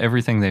believe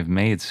everything they've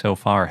made so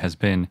far has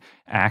been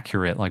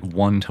accurate, like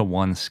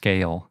 1-to-1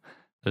 scale.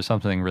 There's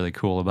something really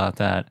cool about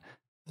that.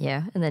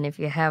 Yeah, and then if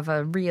you have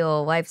a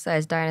real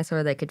life-size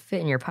dinosaur that could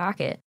fit in your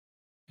pocket.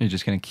 You're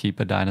just going to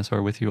keep a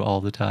dinosaur with you all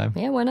the time?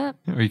 Yeah, why not?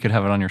 Or you could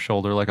have it on your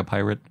shoulder like a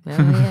pirate.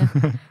 Oh,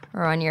 yeah.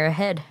 Or on your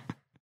head,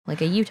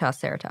 like a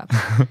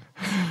Utahceratops.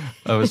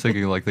 I was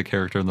thinking like the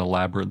character in the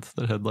Labyrinth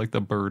that had like the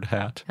bird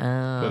hat.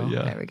 Oh,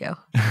 yeah. There we go.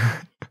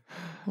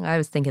 I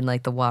was thinking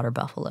like the water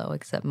buffalo,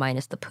 except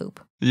minus the poop.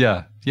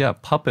 Yeah,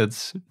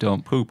 puppets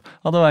don't poop.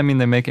 Although, I mean,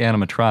 they make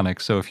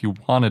animatronics, so if you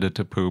wanted it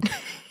to poop,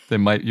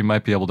 you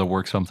might be able to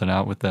work something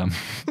out with them.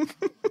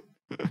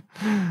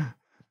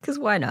 Because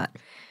why not?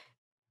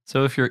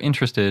 So if you're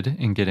interested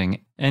in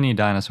getting any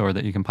dinosaur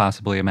that you can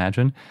possibly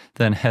imagine,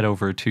 then head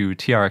over to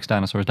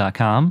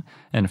trxdinosaurs.com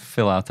and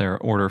fill out their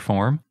order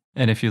form.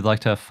 And if you'd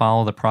like to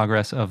follow the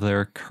progress of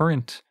their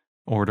current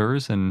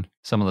orders and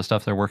some of the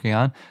stuff they're working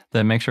on,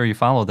 then make sure you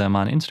follow them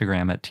on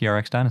Instagram at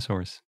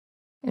trxdinosaurs.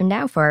 And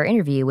now for our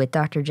interview with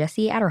Dr.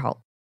 Jessie Adderholt.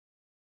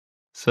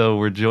 So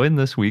we're joined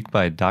this week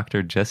by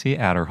Dr. Jessie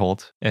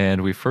Adderholt,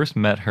 and we first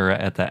met her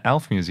at the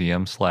ALF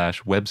Museum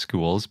 / Web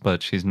Schools,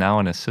 but she's now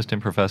an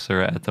assistant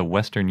professor at the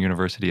Western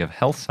University of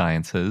Health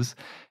Sciences,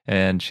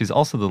 and she's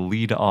also the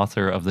lead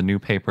author of the new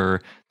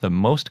paper, The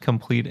Most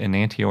Complete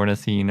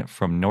Enantiornithine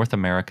from North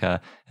America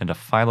and a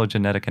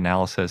Phylogenetic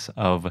Analysis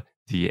of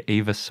the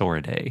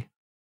Avisauridae.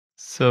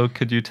 So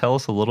could you tell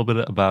us a little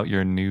bit about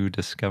your new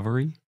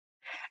discovery?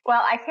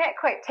 Well, I can't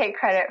quite take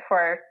credit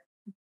for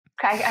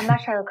I'm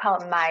not sure I would call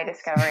it my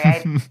discovery.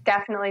 I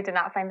definitely did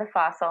not find the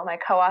fossil. My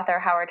co-author,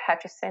 Howard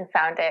Hutchison,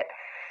 found it.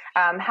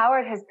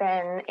 Howard has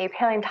been a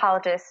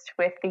paleontologist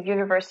with the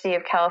University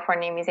of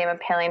California Museum of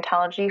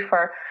Paleontology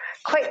for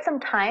quite some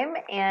time,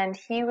 and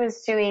he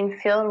was doing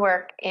field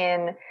work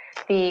in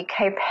the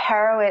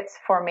Kaiparowits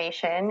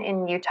Formation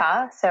in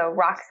Utah, so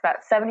rocks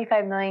about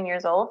 75 million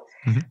years old,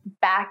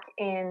 back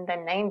in the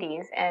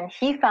 90s, and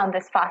he found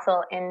this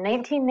fossil in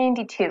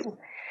 1992.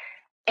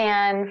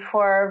 And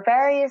for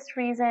various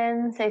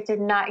reasons, it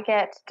did not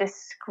get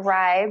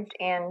described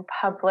and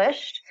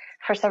published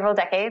for several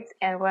decades.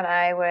 And when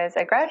I was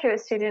a graduate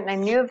student, I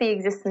knew of the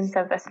existence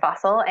of this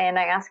fossil, and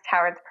I asked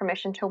Howard's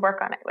permission to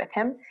work on it with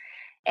him.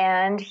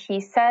 And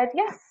he said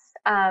yes.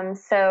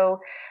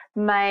 So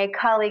my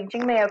colleague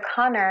Jingmei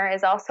O'Connor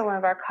is also one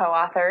of our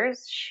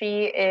co-authors.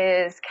 She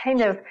is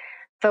kind of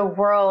the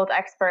world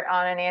expert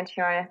on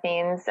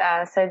enantiornithines.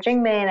 So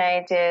Jingmei and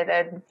I did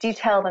a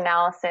detailed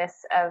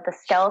analysis of the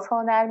skeletal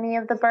anatomy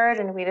of the bird,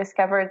 and we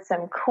discovered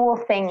some cool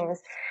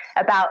things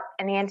about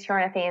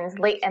enantiornithines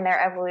late in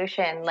their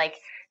evolution, like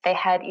they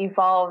had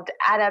evolved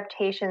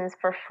adaptations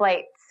for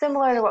flight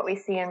similar to what we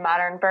see in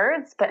modern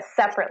birds, but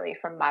separately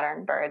from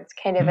modern birds,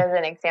 kind of as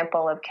an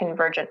example of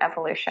convergent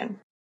evolution.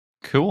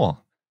 Cool.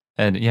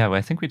 And yeah,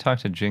 I think we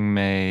talked to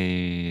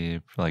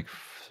Jingmei like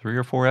 3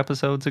 or 4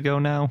 episodes ago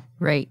now.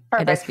 Right.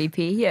 Perfect. At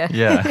SVP, yeah.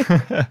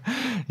 Yeah.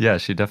 Yeah,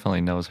 she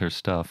definitely knows her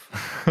stuff.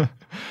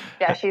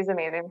 Yeah, she's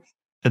amazing.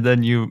 And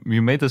then you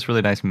made this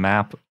really nice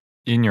map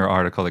in your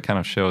article that kind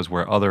of shows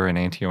where other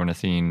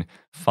enantiornithine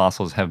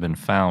fossils have been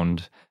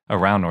found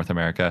around North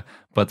America,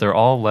 but they're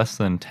all less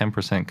than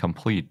 10%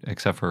 complete,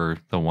 except for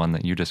the one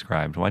that you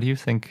described. Why do you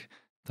think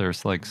they're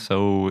like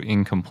so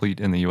incomplete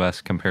in the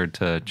US compared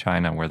to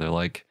China, where they're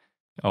like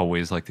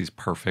always like these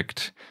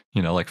perfect,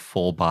 like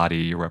full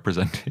body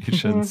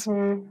representations?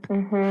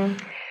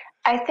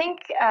 I think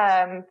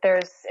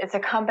it's a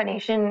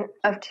combination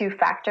of 2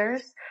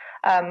 factors.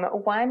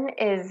 One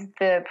is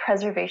the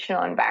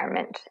preservational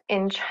environment.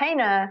 In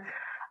China,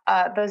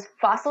 those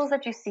fossils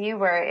that you see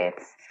where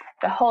it's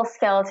the whole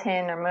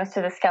skeleton or most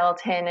of the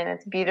skeleton and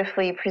it's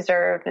beautifully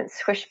preserved and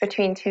it's squished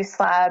between 2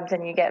 slabs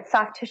and you get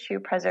soft tissue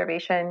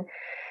preservation,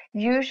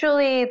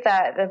 usually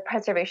the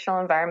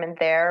preservational environment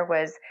there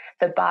was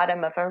the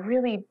bottom of a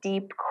really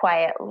deep,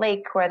 quiet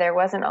lake where there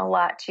wasn't a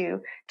lot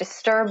to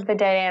disturb the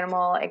dead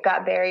animal. It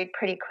got buried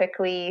pretty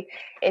quickly.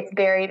 It's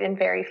buried in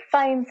very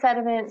fine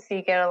sediment, so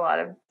you get a lot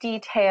of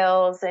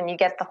details and you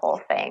get the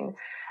whole thing.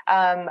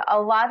 A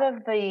lot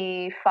of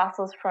the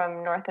fossils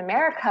from North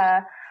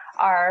America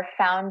are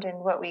found in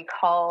what we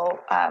call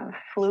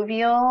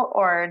fluvial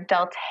or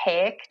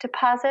deltaic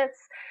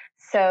deposits.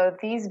 So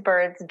these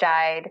birds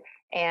died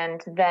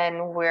and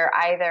then we're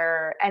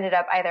ended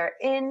up either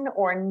in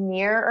or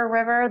near a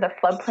river, the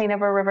floodplain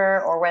of a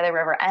river, or where the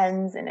river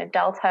ends in a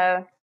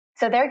delta.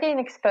 So they're getting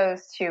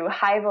exposed to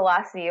high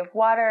velocity of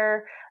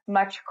water,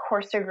 much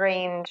coarser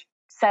grained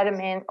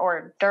sediment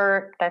or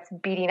dirt that's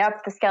beating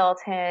up the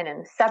skeleton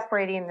and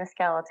separating the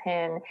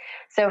skeleton.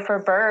 So for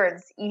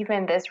birds,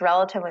 even this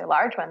relatively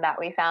large one that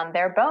we found,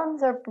 their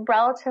bones are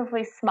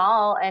relatively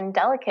small and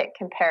delicate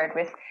compared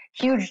with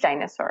huge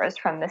dinosaurs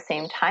from the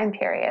same time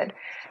period.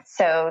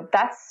 So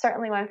that's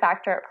certainly one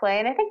factor at play.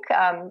 And I think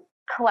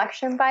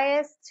collection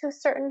bias to a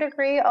certain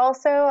degree.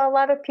 Also, a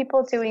lot of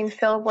people doing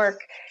field work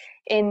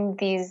in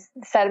these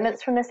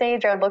sediments from this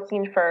age are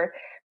looking for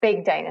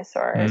big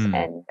dinosaurs,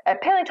 and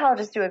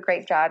paleontologists do a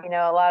great job.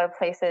 A lot of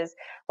places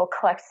will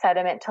collect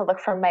sediment to look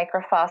for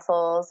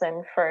microfossils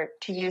and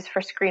to use for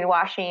screen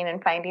washing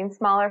and finding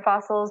smaller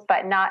fossils,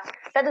 but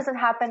that doesn't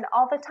happen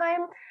all the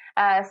time.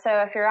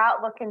 So if you're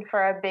out looking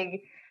for a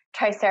big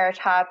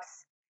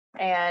Triceratops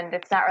and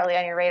it's not really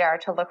on your radar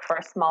to look for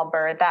a small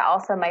bird,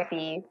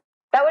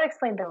 that would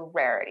explain the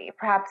rarity.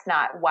 Perhaps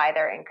not why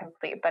they're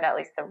incomplete, but at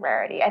least the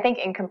rarity. I think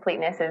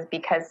incompleteness is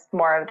because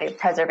more of the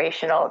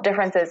preservational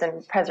differences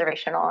in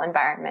preservational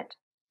environment.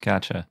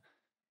 Gotcha.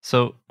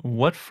 So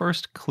what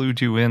first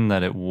clued you in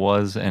that it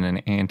was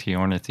an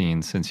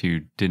enantiornithine, since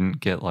you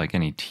didn't get like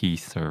any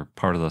teeth or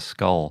part of the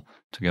skull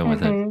to go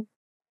with it?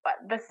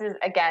 But this is,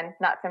 again,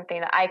 not something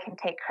that I can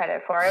take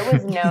credit for. It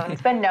was known.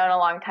 It's been known a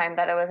long time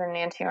that it was an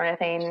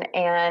enantiornithine.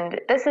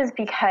 And this is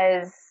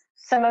because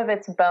some of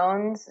its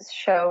bones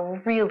show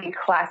really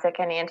classic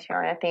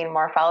enantiornithine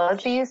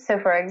morphologies. So,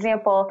 for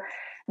example,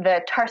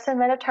 the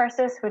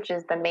tarsometatarsus, which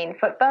is the main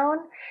foot bone,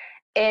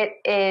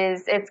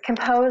 it's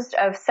composed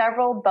of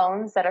several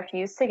bones that are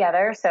fused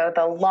together. So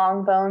the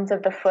long bones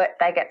of the foot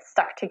that get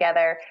stuck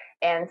together,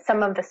 and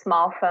some of the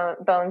small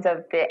bones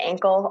of the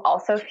ankle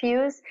also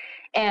fuse.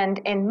 And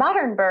in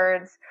modern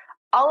birds,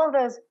 all of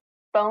those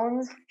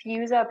bones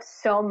fuse up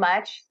so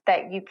much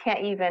that you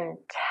can't even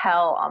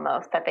tell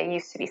almost that they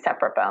used to be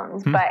separate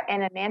bones. But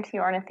in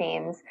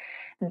enantiornithines,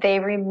 they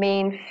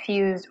remain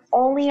fused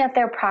only at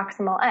their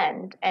proximal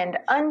end and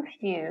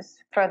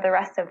unfused for the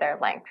rest of their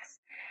lengths,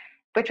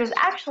 which was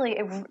actually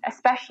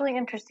especially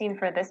interesting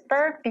for this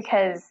bird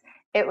because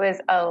it was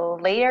a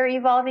later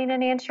evolving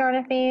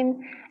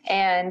enantiornithine,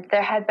 and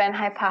there had been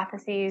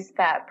hypotheses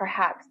that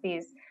perhaps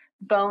these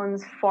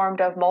bones formed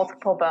of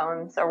multiple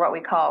bones, or what we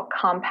call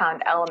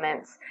compound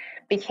elements,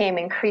 became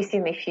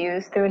increasingly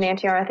fused through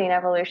enantiornithine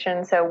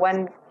evolution. So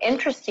one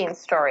interesting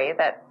story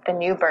that the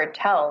new bird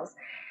tells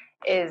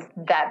is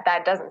that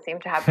doesn't seem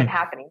to have been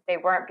happening. They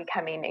weren't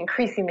becoming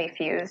increasingly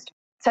fused.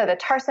 So the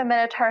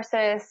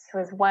tarsometatarsus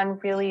was one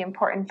really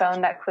important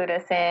bone that clued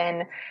us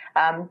in.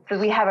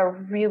 We have a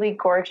really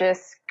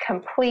gorgeous,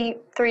 complete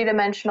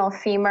three-dimensional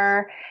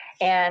femur,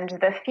 and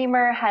the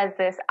femur has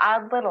this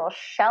odd little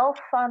shelf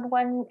on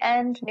one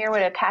end near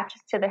what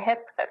attaches to the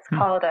hip that's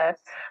called a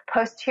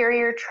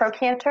posterior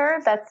trochanter.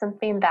 That's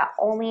something that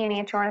only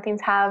enantiornithines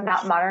have,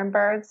 not modern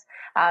birds.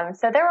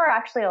 So there were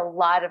actually a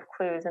lot of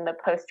clues in the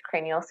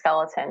postcranial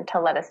skeleton to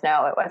let us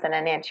know it was an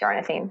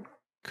enantiornithine.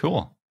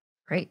 Cool.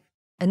 Great.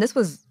 And this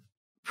was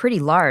pretty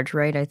large,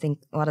 right? I think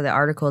a lot of the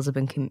articles have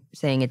been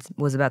saying it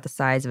was about the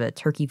size of a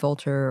turkey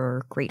vulture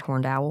or great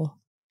horned owl.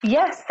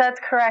 Yes,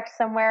 that's correct.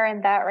 Somewhere in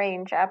that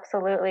range,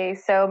 absolutely.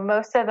 So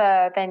most of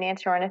the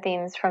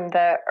enantiornithines from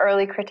the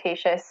early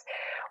Cretaceous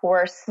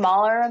were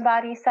smaller in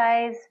body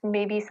size,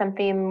 maybe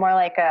something more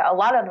like a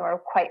lot of them were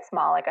quite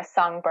small, like a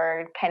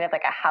songbird, kind of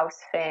like a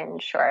house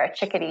finch or a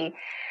chickadee,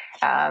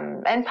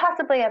 and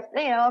possibly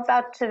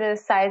about to the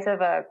size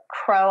of a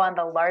crow on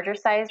the larger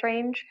size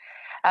range.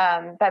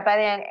 But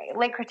by the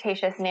late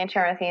Cretaceous,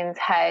 enantiornithines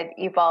had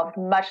evolved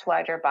much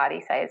larger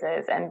body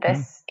sizes, and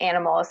this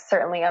animal is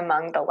certainly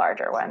among the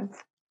larger ones.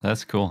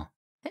 That's cool.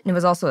 And it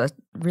was also a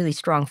really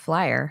strong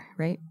flyer,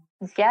 right?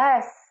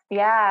 Yes,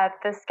 yeah.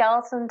 The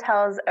skeleton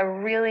tells a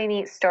really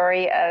neat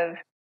story of,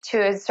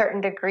 to a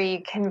certain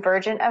degree,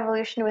 convergent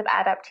evolution with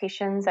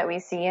adaptations that we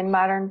see in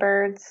modern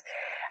birds.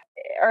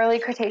 Early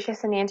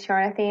Cretaceous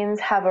enantiornithines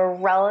have a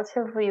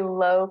relatively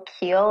low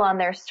keel on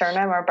their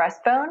sternum or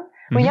breastbone.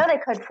 We know they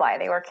could fly.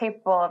 They were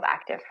capable of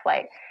active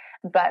flight.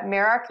 But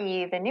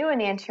Mirarce, the new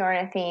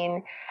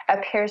enantiornithine,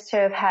 appears to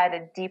have had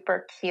a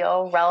deeper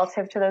keel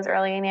relative to those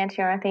early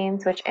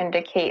enantiornithines, which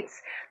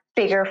indicates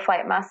bigger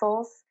flight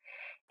muscles.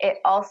 It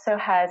also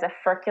has a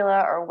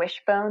furcula or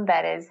wishbone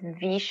that is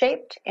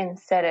V-shaped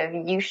instead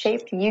of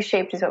U-shaped.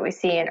 U-shaped is what we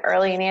see in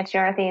early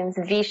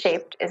enantiornithines.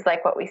 V-shaped is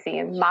like what we see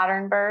in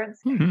modern birds.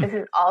 This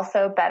is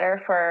also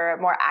better for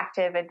more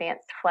active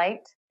advanced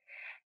flight.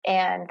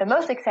 And the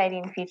most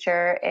exciting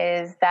feature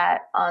is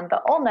that on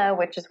the ulna,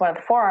 which is one of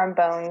the forearm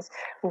bones,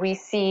 we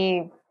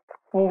see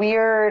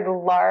weird,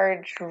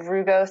 large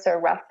rugose or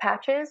rough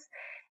patches.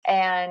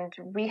 And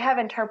we have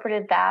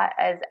interpreted that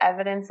as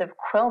evidence of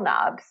quill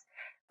knobs,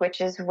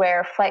 which is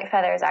where flight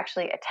feathers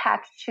actually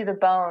attach to the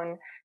bone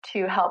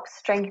to help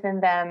strengthen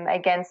them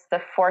against the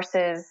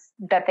forces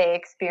that they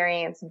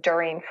experience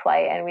during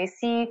flight. And we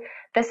see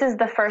this is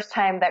the first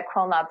time that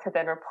quill knobs have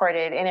been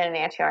reported in an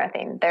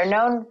enantiornithine. They're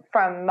known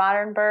from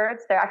modern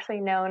birds. They're actually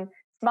known,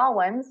 small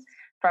ones,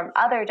 from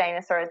other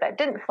dinosaurs that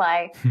didn't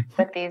fly,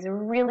 but these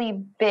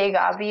really big,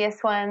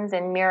 obvious ones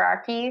in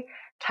Mirarce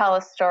tell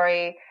a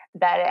story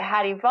that it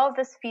had evolved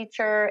this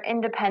feature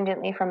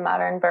independently from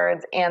modern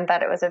birds and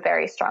that it was a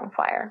very strong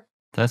flyer.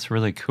 That's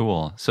really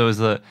cool. So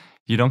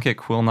you don't get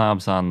quill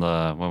knobs on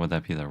what would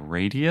that be, the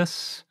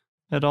radius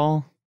at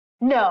all?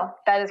 No,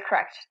 that is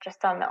correct.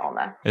 Just on the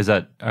ulna.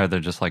 Are there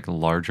just like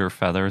larger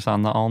feathers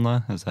on the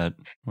ulna? Is that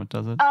what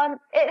does it?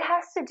 It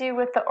has to do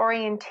with the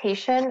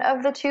orientation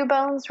of the two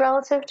bones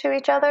relative to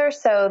each other.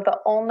 So the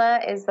ulna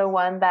is the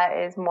one that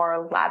is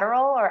more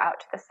lateral or out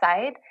to the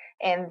side,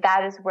 and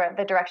that is where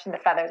the direction the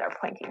feathers are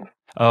pointing.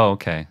 Oh,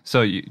 okay.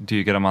 So do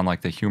you get them on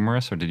like the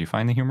humerus, or did you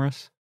find the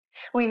humerus?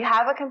 We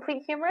have a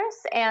complete humerus,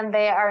 and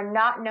they are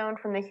not known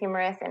from the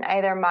humerus in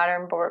either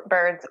modern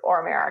birds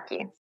or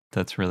Mirarce.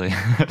 That's really,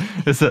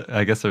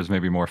 I guess there's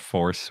maybe more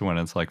force when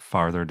it's like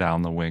farther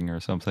down the wing or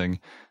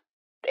something.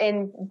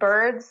 In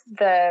birds,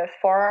 the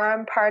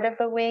forearm part of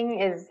the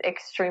wing is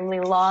extremely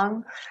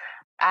long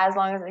as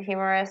the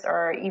humerus,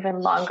 or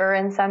even longer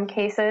in some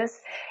cases.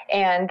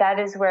 And that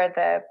is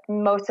where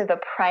most of the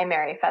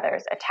primary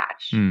feathers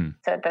attach.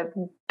 So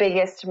the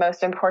biggest,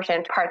 most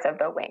important parts of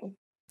the wing.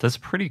 That's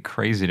pretty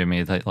crazy to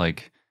me that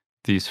like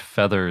these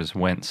feathers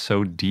went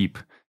so deep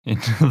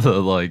into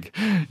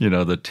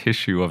the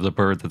tissue of the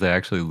bird that they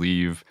actually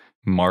leave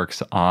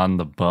marks on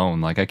the bone.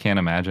 Like I can't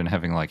imagine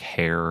having like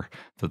hair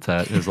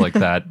that is like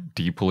that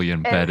deeply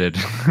embedded.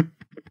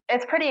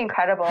 It's pretty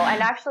incredible. And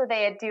actually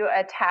they do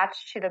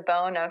attach to the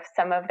bone of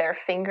some of their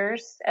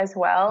fingers as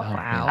well. Oh,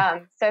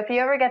 wow. So if you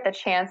ever get the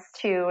chance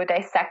to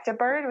dissect a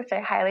bird, which I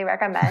highly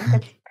recommend,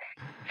 it's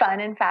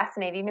fun and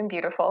fascinating and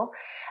beautiful.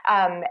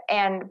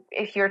 And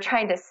if you're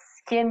trying to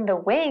skin the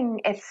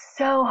wing, it's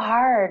so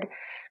hard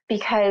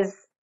because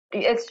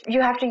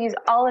you have to use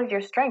all of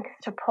your strength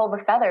to pull the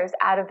feathers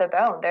out of the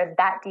bone. They're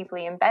that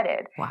deeply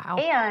embedded. Wow.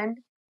 And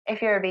if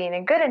you're being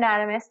a good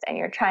anatomist and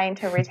you're trying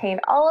to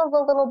retain all of the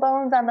little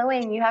bones on the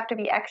wing, you have to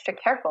be extra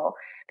careful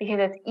because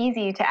it's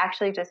easy to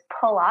actually just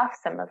pull off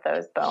some of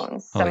those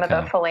bones, some of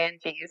the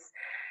phalanges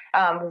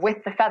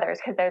with the feathers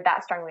because they're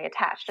that strongly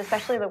attached,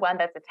 especially the one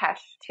that's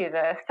attached to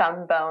the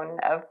thumb bone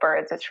of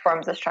birds, which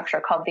forms a structure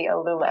called the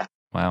alula.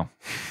 Wow.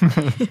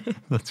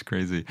 That's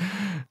crazy.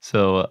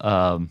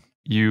 So,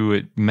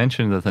 you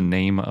mentioned that the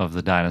name of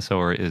the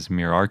dinosaur is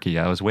Mirarce.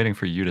 I was waiting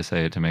for you to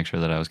say it to make sure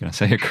that I was going to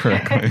say it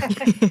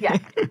correctly. Yes.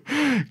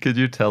 Could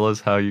you tell us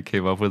how you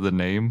came up with the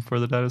name for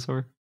the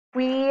dinosaur?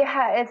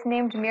 It's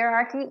named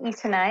Mirarce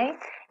Eatoni.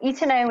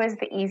 Eatoni was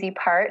the easy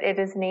part. It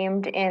is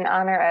named in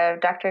honor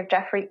of Dr.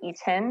 Jeffrey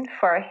Eaton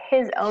for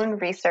his own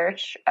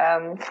research,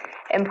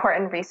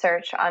 important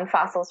research on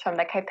fossils from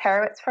the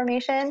Kuiperowitz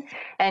Formation.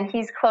 And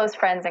he's close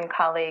friends and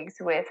colleagues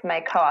with my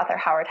co-author,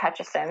 Howard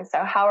Hutchison.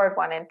 So Howard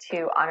wanted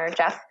to honor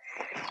Jeff.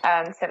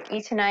 So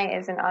Eatoni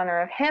is in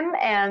honor of him.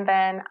 And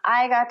then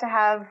I got to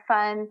have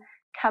fun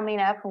coming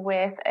up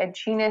with a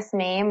genus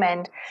name,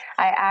 and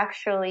I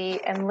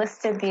actually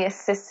enlisted the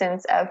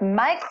assistance of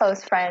my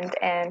close friend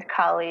and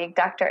colleague,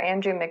 Dr.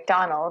 Andrew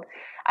McDonald.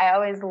 I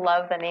always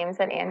love the names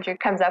that Andrew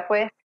comes up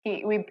with.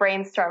 We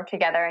brainstormed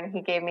together, and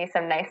he gave me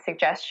some nice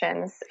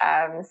suggestions.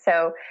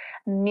 So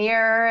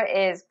Mir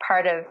is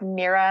part of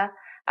Mira,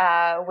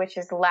 which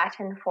is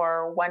Latin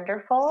for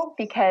wonderful,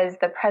 because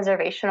the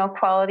preservational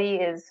quality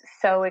is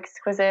so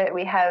exquisite.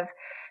 We have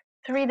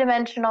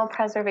three-dimensional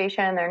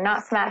preservation. They're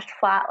not smashed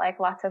flat like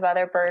lots of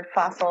other bird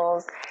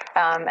fossils.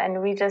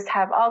 And we just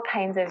have all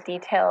kinds of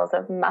details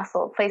of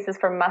places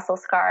for muscle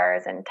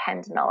scars and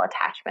tendinal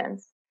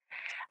attachments.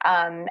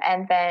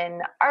 And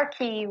then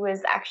Arche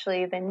was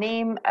actually the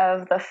name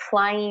of the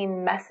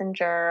flying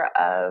messenger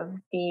of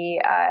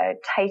the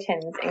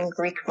Titans in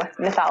Greek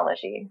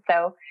mythology.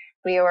 So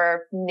we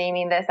were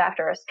naming this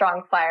after a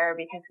strong flyer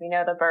because we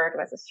know the bird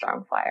was a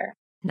strong flyer.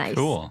 Nice.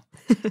 Cool.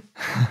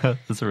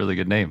 That's a really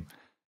good name.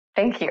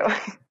 Thank you.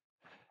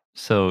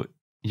 So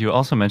you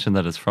also mentioned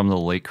that it's from the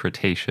late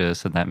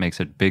Cretaceous and that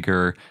makes it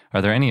bigger.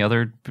 Are there any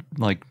other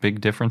like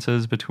big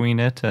differences between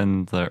it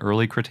and the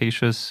early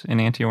Cretaceous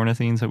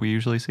enantiornithines that we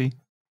usually see?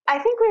 I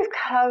think we've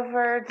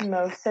covered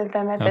most of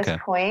them at this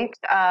point.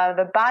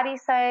 The body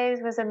size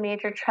was a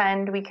major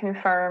trend we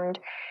confirmed,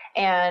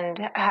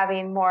 and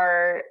having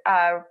more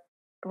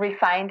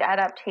refined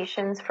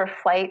adaptations for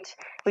flight.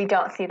 We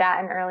don't see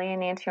that in early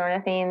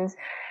enantiornithines,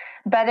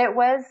 but it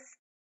was,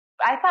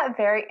 I thought,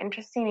 very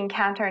interesting and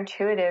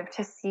counterintuitive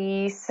to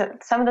see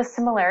some of the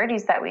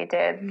similarities that we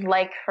did,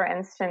 like, for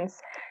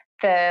instance,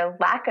 the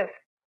lack of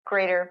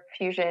greater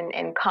fusion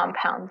in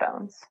compound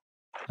bones.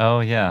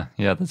 Oh, yeah.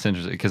 Yeah, that's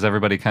interesting because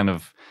everybody kind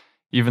of,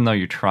 even though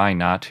you try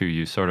not to,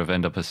 you sort of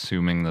end up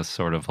assuming this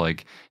sort of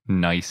like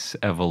nice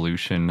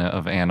evolution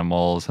of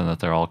animals and that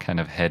they're all kind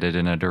of headed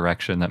in a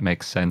direction that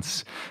makes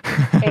sense.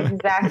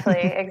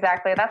 Exactly.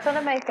 That's one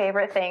of my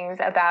favorite things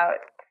about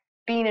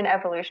being an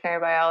evolutionary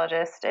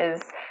biologist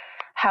is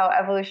how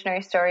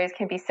evolutionary stories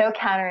can be so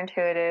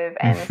counterintuitive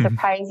and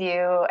surprise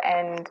you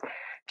and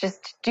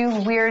just do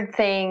weird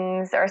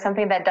things or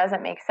something that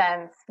doesn't make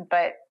sense.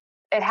 But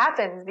it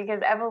happens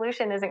because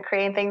evolution isn't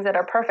creating things that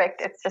are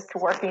perfect. It's just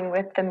working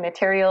with the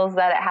materials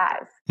that it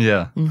has.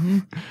 Yeah.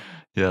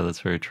 Yeah, that's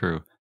very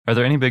true. Are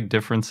there any big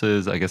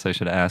differences, I guess I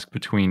should ask,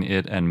 between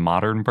it and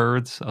modern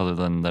birds, other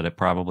than that it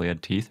probably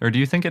had teeth? Or do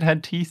you think it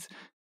had teeth?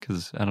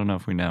 Because I don't know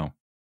if we know.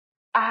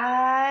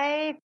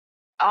 I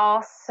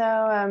also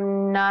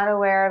am not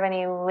aware of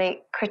any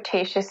late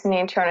Cretaceous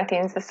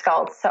enantiornithines with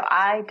skulls, so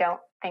I don't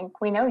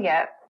think we know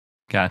yet.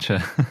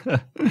 Gotcha.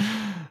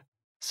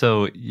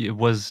 So it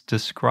was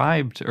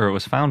described, or it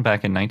was found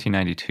back in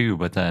 1992,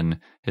 but then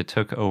it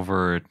took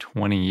over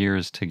 20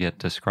 years to get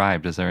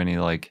described. Is there any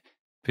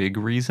big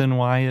reason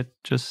why it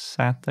just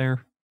sat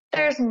there?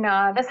 There's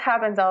not. This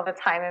happens all the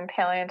time in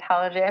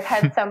paleontology. I've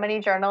had so many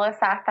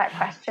journalists ask that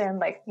question,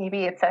 like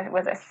maybe it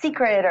was a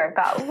secret or it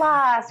got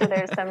lost or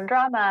there's some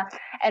drama.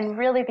 And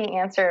really the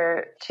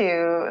answer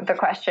to the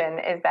question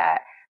is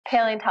that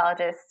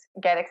paleontologists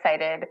get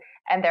excited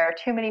and there are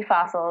too many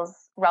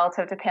fossils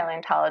relative to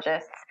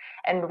paleontologists.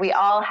 And we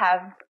all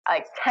have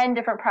 10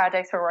 different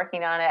projects we're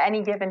working on at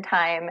any given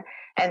time.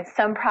 And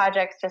some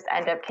projects just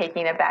end up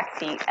taking a back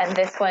seat. And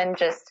this one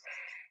just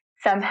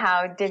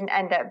somehow didn't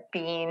end up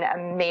being a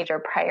major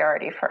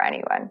priority for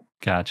anyone.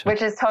 Gotcha.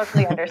 Which is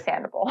totally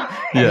understandable.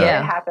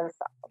 Yeah. It happens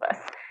to all of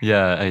us.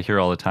 Yeah, I hear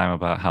all the time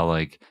about how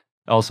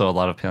also a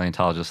lot of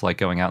paleontologists like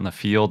going out in the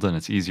field, and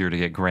it's easier to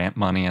get grant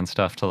money and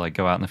stuff to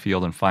go out in the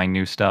field and find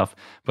new stuff.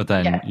 But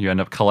then you end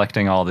up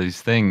collecting all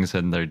these things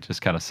and they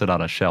just kind of sit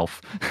on a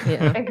shelf.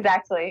 Yeah.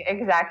 Exactly.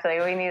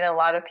 We need a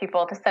lot of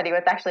people to study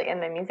what's actually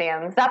in the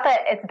museums. Not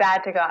that it's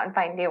bad to go out and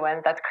find new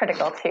ones, that's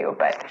critical too,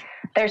 but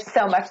there's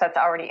so much that's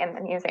already in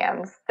the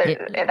museums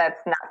that's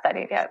not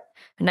studied yet.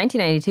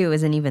 1992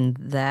 isn't even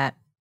that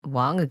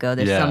long ago.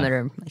 There's some that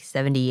are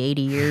 70,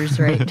 80 years,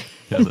 right?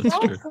 Yeah, that's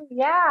true.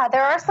 Yeah,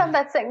 there are some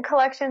that sit in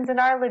collections and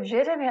are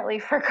legitimately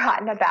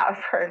forgotten about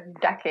for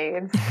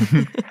decades.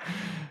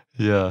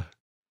 Yeah.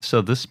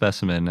 So this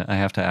specimen, I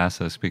have to ask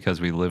this because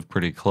we live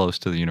pretty close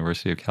to the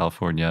University of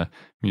California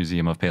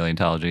Museum of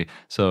Paleontology.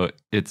 So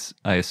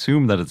I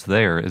assume that it's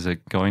there. Is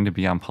it going to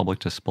be on public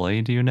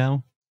display? Do you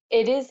know?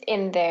 It is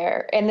in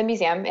there, in the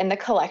museum, in the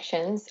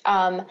collections.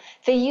 The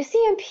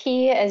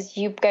UCMP, as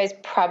you guys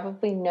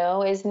probably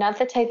know, is not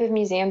the type of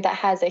museum that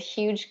has a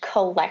huge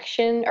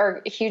collection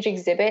or a huge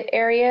exhibit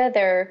area.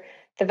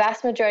 The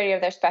vast majority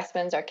of their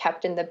specimens are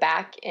kept in the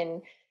back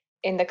in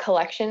the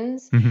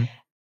collections. Mm-hmm.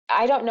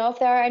 I don't know if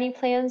there are any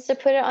plans to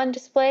put it on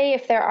display.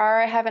 If there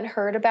are, I haven't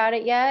heard about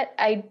it yet.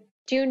 I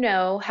do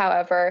know,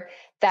 however,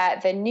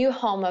 that the new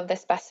home of the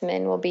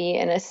specimen will be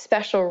in a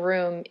special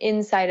room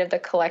inside of the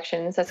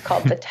collections that's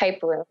called the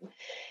type room.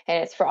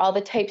 And it's for all the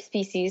type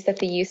species that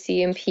the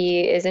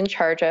UCMP is in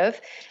charge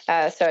of.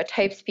 So a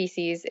type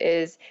species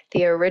is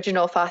the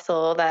original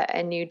fossil that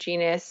a new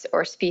genus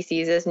or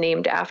species is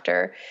named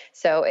after.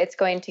 So it's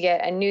going to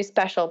get a new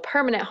special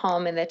permanent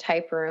home in the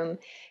type room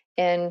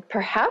and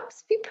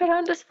perhaps be put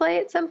on display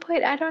at some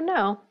point. I don't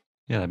know.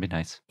 Yeah, that'd be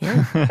nice.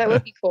 Yeah. That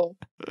would be cool.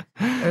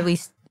 Or at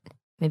least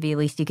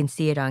you can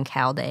see it on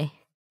Cal Day.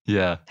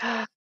 Yeah.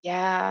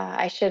 Yeah,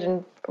 I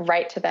should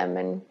write to them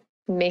and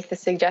make the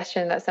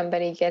suggestion that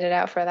somebody get it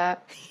out for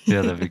that.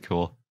 Yeah, that'd be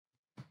cool.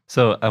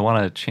 So I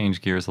want to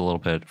change gears a little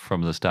bit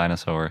from this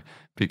dinosaur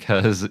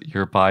because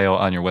your bio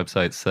on your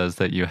website says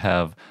that you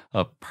have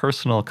a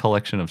personal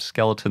collection of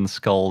skeleton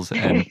skulls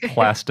and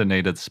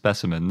plastinated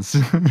specimens.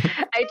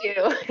 I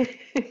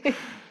do.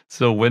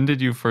 So when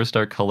did you first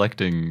start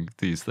collecting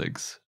these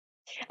things?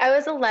 I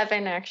was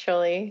 11,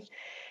 actually.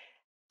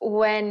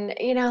 When,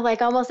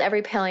 like almost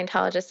every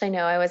paleontologist I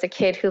know, I was a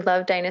kid who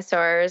loved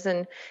dinosaurs.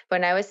 And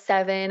when I was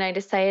 7, I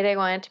decided I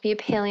wanted to be a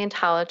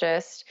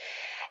paleontologist.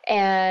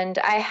 And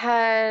I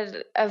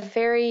had a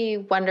very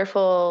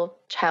wonderful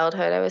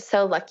childhood. I was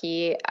so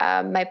lucky.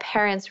 My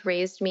parents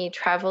raised me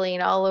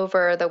traveling all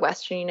over the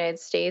Western United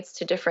States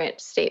to different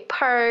state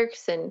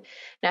parks and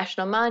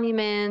national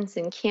monuments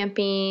and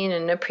camping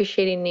and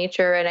appreciating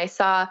nature. And I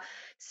saw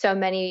so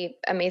many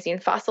amazing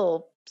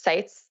fossil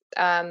sites.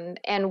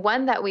 And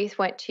one that we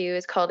went to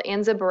is called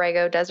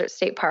Anza Desert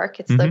State Park.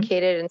 It's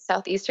located in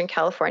southeastern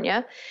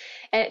California.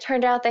 And it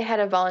turned out they had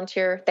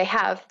they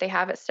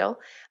have it still,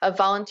 a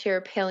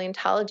volunteer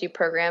paleontology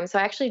program. So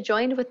I actually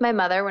joined with my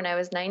mother when I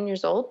was 9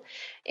 years old.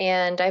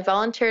 And I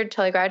volunteered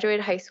till I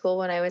graduated high school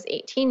when I was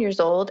 18 years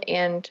old.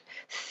 And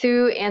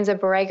through Anza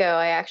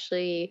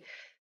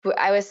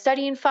I was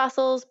studying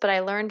fossils, but I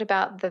learned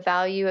about the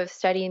value of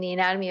studying the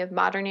anatomy of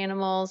modern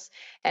animals.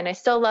 And I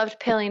still loved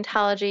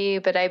paleontology,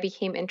 but I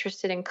became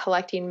interested in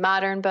collecting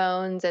modern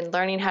bones and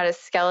learning how to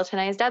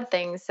skeletonize dead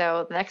things.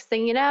 So the next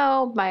thing you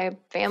know, my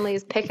family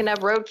is picking up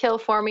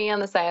roadkill for me on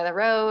the side of the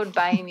road,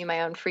 buying me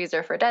my own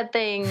freezer for dead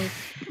things,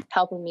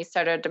 helping me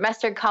start a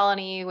domestic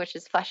colony, which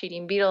is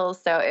flesh-eating beetles.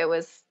 So it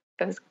was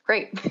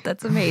great.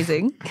 That's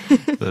amazing.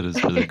 That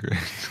is really great.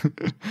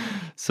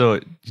 So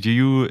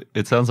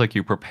it sounds like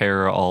you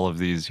prepare all of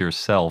these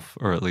yourself,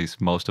 or at least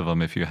most of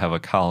them, if you have a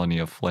colony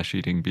of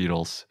flesh-eating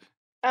beetles.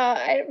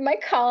 My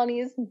colony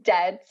is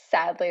dead,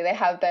 sadly. They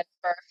have been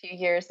for a few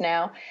years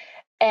now.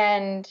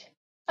 And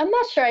I'm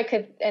not sure I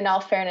could, in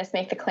all fairness,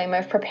 make the claim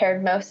I've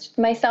prepared most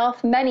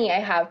myself. Many I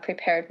have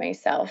prepared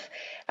myself.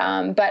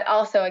 But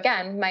also,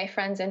 again, my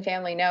friends and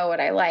family know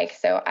what I like.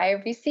 So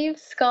I receive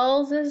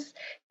skulls as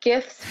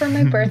gifts for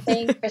my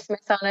birthday and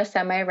Christmas on a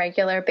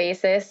semi-regular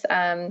basis.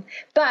 But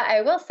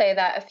I will say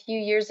that a few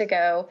years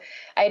ago,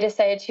 I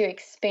decided to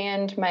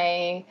expand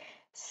my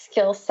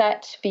skill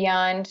set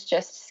beyond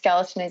just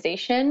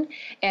skeletonization,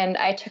 and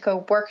I took a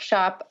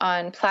workshop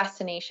on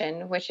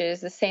plastination, which is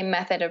the same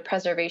method of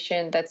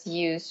preservation that's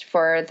used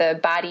for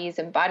the Bodies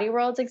and Body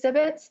Worlds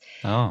exhibits.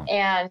 Oh.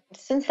 And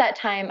since that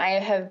time, I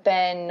have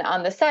been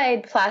on the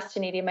side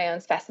plastinating my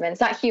own specimens,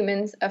 not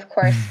humans, of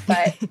course,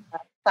 but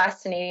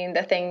plastinating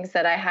the things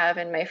that I have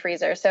in my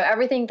freezer. So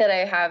everything that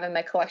I have in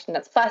my collection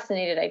that's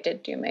plastinated, I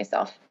did do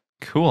myself.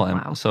 Cool.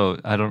 Wow. And so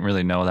I don't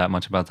really know that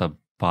much about the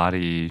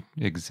body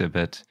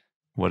exhibit.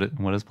 What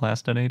is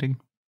plastinating?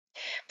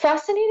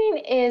 Plastinating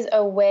is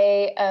a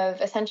way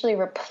of essentially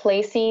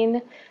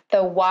replacing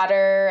the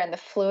water and the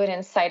fluid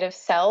inside of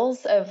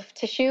cells of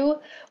tissue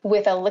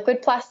with a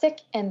liquid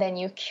plastic, and then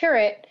you cure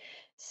it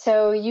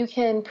so you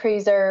can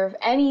preserve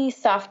any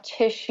soft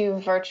tissue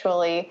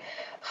virtually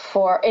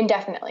for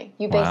indefinitely.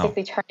 You Wow.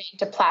 basically turn it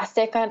into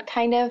plastic,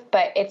 kind of,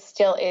 but it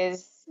still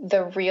is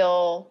the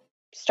real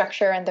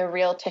structure and the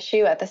real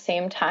tissue at the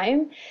same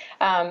time.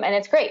 And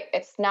it's great.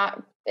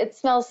 It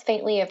smells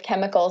faintly of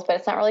chemicals, but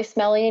it's not really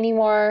smelly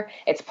anymore.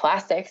 It's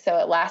plastic, so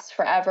it lasts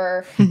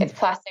forever. It's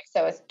plastic,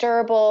 so it's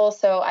durable.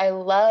 So I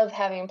love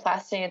having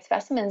plastinated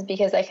specimens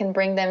because I can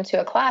bring them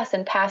to a class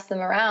and pass them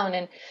around,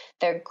 and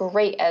they're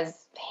great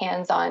as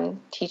hands-on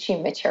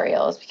teaching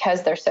materials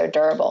because they're so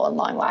durable and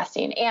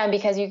long-lasting. And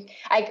because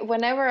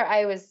whenever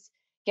I was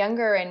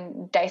younger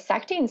and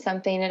dissecting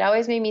something, it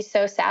always made me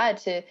so sad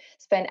to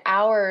spend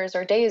hours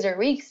or days or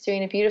weeks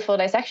doing a beautiful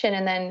dissection,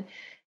 and then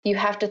you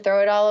have to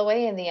throw it all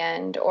away in the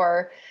end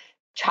or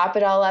chop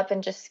it all up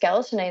and just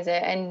skeletonize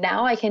it. And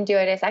now I can do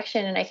a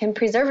dissection and I can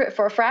preserve it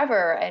for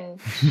forever and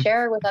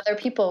share with other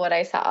people what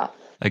I saw.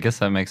 I guess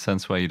that makes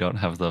sense why you don't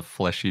have the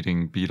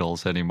flesh-eating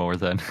beetles anymore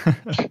then.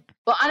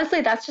 Well,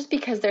 honestly, that's just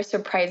because they're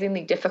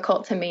surprisingly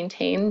difficult to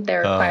maintain. They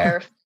require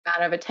a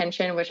amount of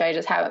attention, which I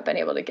just haven't been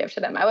able to give to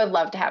them. I would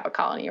love to have a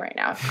colony right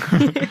now.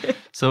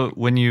 So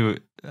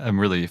I'm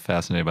really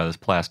fascinated by this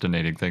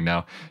plastinating thing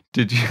now.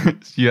 Did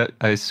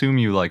I assume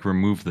you like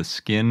remove the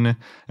skin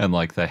and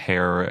like the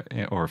hair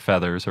or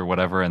feathers or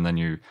whatever, and then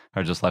you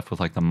are just left with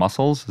like the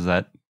muscles? Is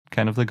that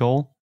kind of the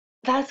goal?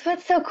 That's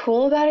what's so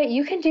cool about it.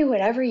 You can do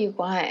whatever you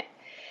want.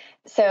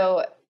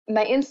 So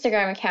my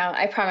Instagram account,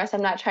 I promise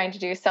I'm not trying to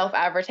do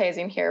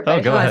self-advertising here, but go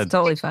if you ahead. want That's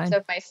totally pictures fine.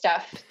 of my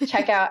stuff,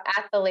 check out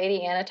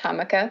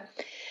 @the_lady_anatomica.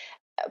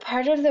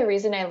 Part of the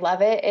reason I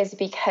love it is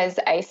because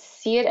I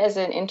see it as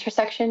an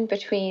intersection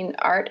between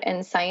art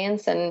and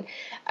science, and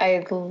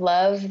I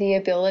love the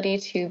ability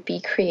to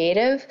be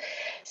creative.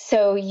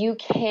 So you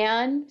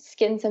can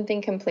skin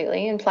something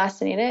completely and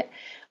plastinate it,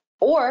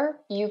 or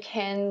you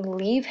can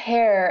leave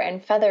hair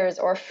and feathers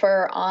or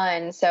fur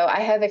on. So I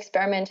have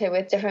experimented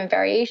with different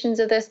variations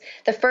of this.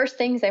 The first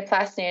things I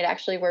plastinated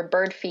actually were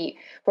bird feet,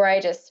 where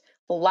I just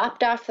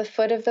lopped off the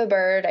foot of the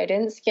bird. I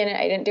didn't skin it.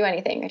 I didn't do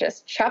anything. I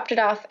just chopped it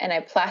off and I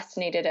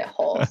plastinated it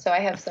whole. So I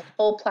have some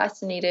full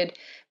plastinated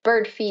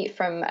bird feet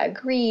from a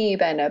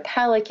grebe and a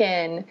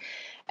pelican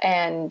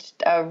and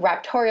a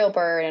raptorial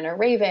bird and a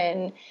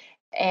raven.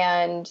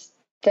 And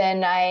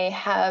then I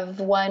have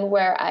one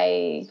where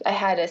I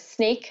had a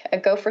snake, a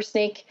gopher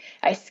snake.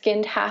 I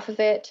skinned half of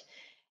it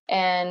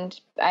and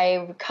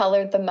I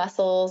colored the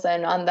muscles,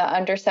 and on the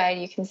underside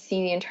you can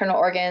see the internal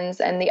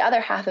organs, and the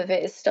other half of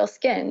it is still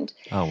skinned.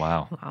 Oh,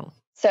 wow. Wow.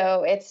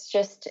 So it's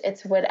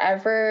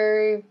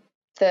whatever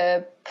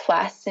the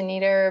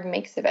plastinator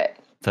makes of it.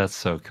 That's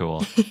so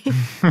cool.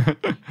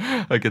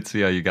 I could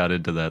see how you got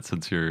into that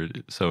since you're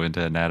so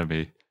into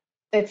anatomy.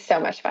 It's so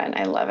much fun.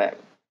 I love it.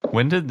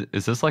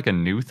 Is this like a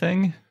new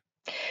thing?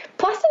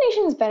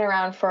 Plastination's been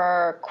around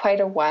for quite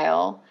a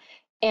while,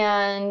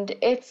 and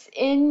it's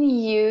in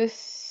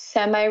use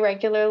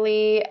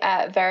semi-regularly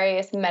at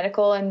various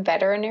medical and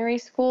veterinary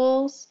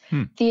schools.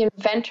 The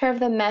inventor of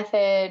the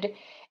method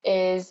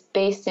is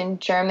based in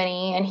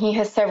Germany, and he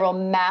has several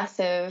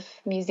massive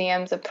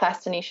museums of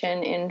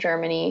plastination in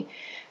Germany.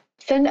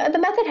 The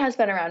method has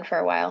been around for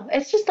a while.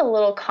 It's just a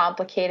little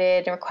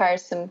complicated. It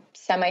requires some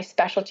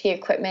semi-specialty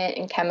equipment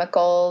and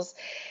chemicals.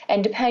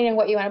 And depending on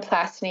what you want to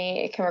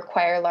plastinate, it can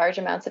require large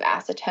amounts of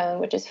acetone,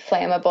 which is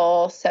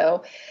flammable.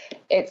 So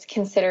it's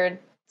considered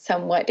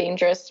somewhat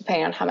dangerous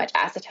depending on how much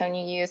acetone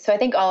you use. So I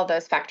think all of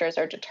those factors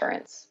are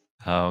deterrents.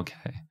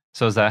 Okay.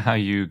 So is that how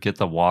you get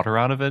the water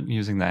out of it,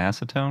 using the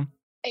acetone?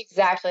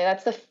 Exactly.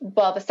 That's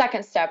the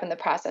second step in the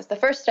process. The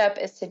first step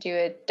is to do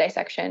a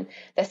dissection.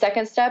 The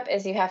second step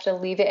is you have to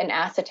leave it in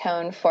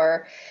acetone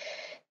for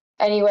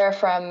anywhere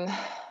from,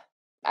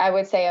 I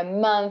would say, a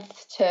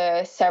month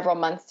to several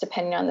months,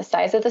 depending on the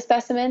size of the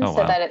specimen, so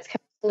that it's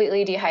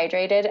completely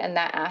dehydrated and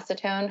that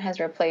acetone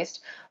has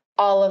replaced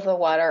all of the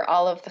water,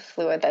 all of the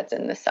fluid that's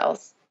in the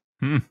cells.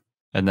 And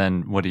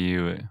then what do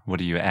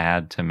you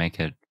add to make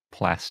it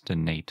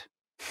plastinate?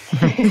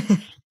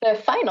 The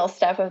final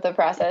step of the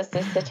process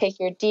is to take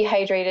your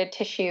dehydrated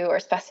tissue or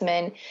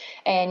specimen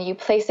and you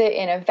place it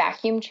in a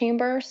vacuum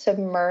chamber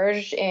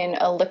submerged in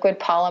a liquid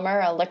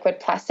polymer, a liquid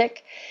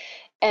plastic.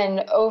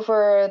 And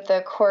over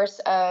the course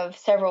of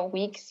several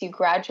weeks, you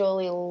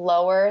gradually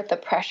lower the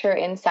pressure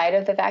inside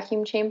of the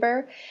vacuum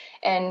chamber.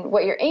 And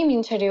what you're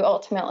aiming to do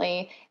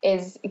ultimately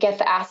is get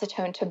the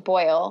acetone to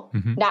boil,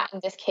 not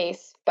in this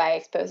case by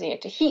exposing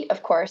it to heat,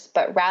 of course,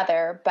 but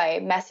rather by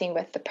messing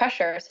with the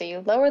pressure. So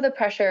you lower the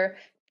pressure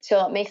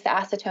till it makes the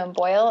acetone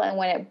boil. And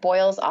when it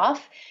boils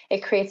off,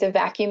 it creates a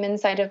vacuum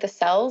inside of the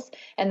cells.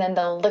 And then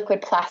the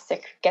liquid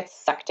plastic gets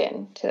sucked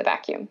in to the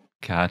vacuum.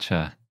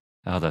 Gotcha.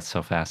 Oh, that's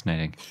so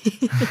fascinating.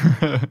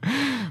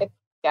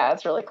 Yeah,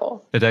 it's really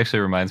cool. It actually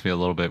reminds me a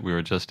little bit. We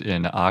were just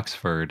in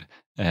Oxford,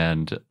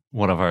 and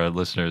one of our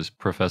listeners,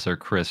 Professor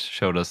Chris,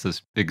 showed us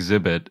this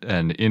exhibit,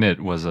 and in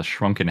it was a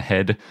shrunken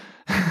head.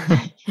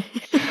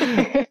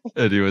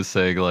 And he was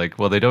saying, like,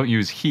 well, they don't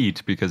use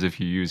heat because if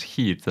you use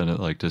heat, then it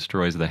like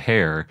destroys the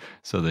hair.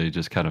 So they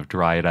just kind of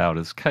dry it out.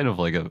 It's kind of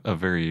like a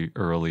very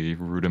early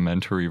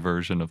rudimentary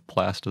version of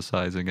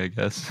plasticizing, I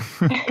guess.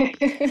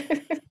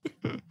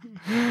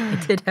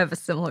 I did have a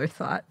similar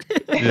thought.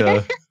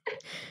 Yeah.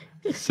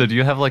 So do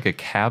you have like a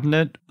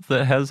cabinet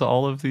that has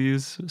all of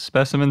these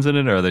specimens in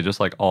it, or are they just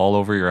like all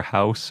over your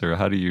house, or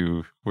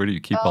where do you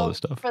keep all this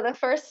stuff? For the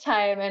first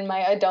time in my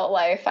adult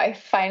life, I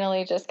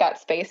finally just got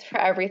space for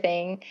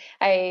everything.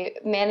 I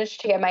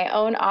managed to get my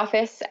own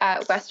office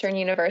at Western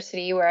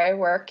University where I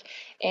work,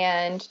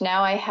 and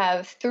now I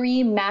have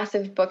 3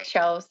 massive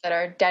bookshelves that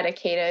are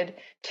dedicated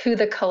to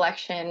the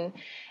collection.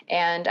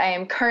 And I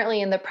am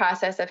currently in the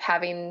process of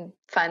having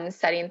fun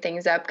setting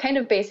things up, kind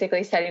of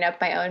basically setting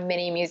up my own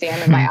mini museum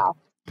in my office.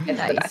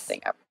 It's the best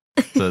thing ever.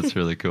 That's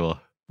really cool.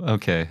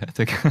 Okay, I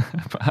think I'm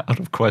out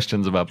of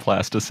questions about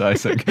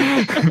plasticizing.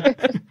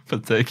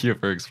 But thank you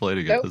for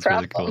explaining it. That's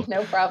really cool.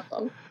 No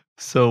problem.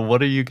 So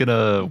what are you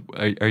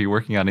are you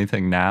working on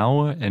anything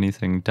now?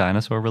 Anything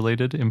dinosaur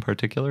related in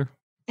particular?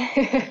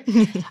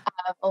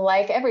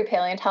 Like every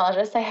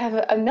paleontologist, I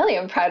have a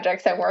million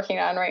projects I'm working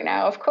on right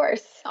now, of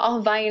course,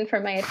 all vying for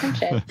my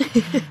attention.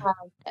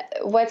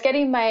 What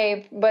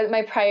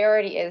my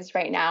priority is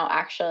right now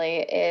actually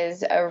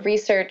is a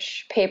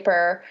research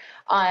paper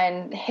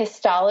on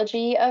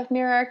histology of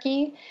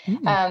Mirarce.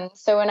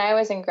 So when I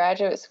was in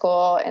graduate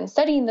school and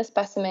studying the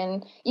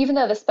specimen, even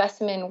though the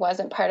specimen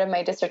wasn't part of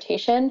my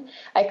dissertation,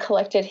 I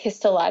collected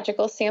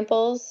histological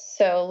samples,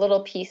 so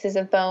little pieces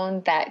of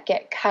bone that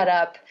get cut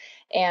up,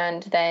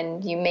 and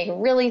then you make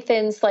really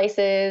thin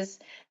slices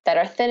that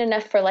are thin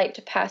enough for light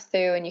to pass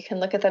through, and you can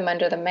look at them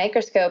under the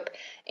microscope,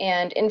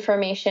 and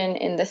information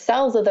in the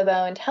cells of the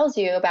bone tells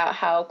you about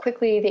how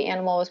quickly the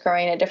animal was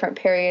growing at different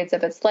periods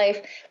of its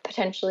life,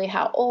 potentially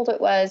how old it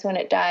was when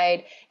it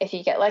died. If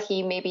you get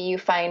lucky, maybe you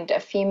find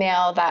a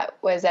female that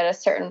was at a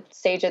certain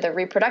stage of the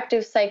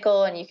reproductive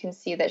cycle, and you can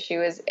see that she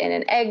was in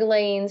an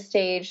egg-laying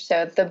stage.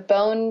 So the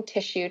bone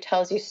tissue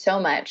tells you so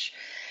much.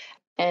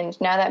 And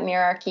now that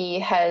Mirarce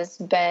has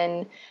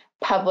been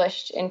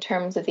published in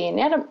terms of the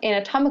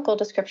anatomical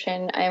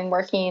description, I am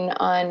working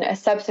on a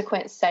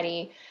subsequent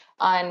study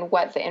on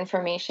what the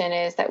information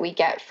is that we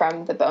get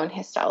from the bone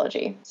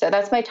histology. So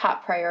that's my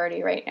top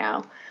priority right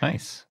now.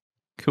 Nice.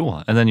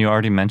 Cool. And then you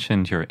already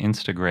mentioned your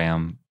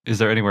Instagram. Is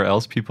there anywhere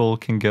else people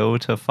can go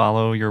to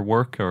follow your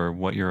work or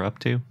what you're up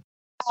to?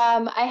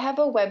 I have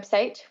a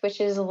website, which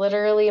is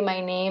literally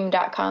my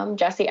name.com,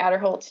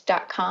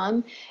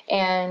 jessieadderholt.com.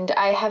 And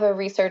I have a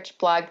research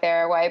blog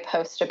there where I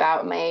post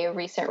about my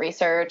recent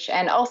research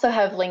and also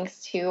have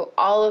links to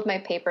all of my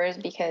papers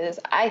because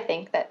I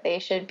think that they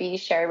should be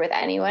shared with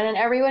anyone and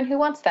everyone who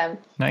wants them.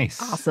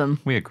 Nice. Awesome.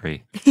 We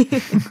agree.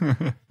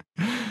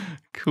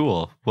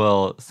 Cool.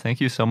 Well, thank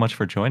you so much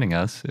for joining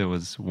us. It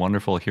was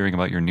wonderful hearing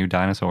about your new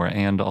dinosaur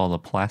and all the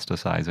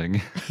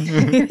plasticizing.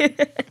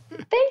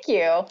 Thank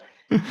you.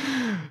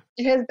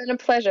 It has been a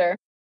pleasure.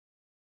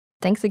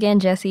 Thanks again,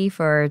 Jessie,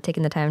 for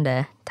taking the time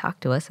to talk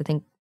to us. I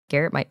think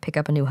Garrett might pick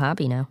up a new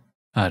hobby now.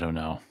 I don't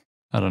know.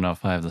 I don't know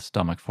if I have the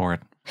stomach for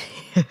it.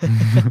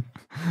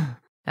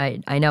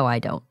 I know I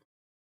don't.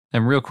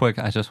 And real quick,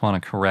 I just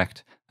want to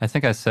correct. I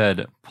think I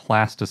said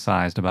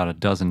plasticized about a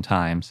dozen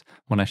times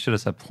when I should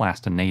have said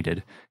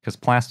plastinated, because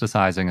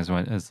plasticizing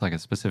is like a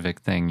specific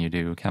thing you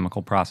do,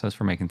 chemical process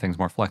for making things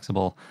more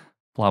flexible,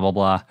 blah, blah,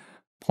 blah.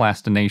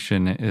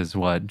 Plastination is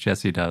what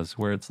Jessie does,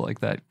 where it's like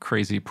that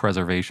crazy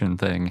preservation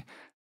thing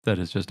that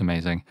is just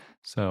amazing.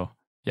 So,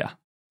 yeah,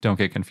 don't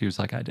get confused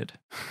like I did.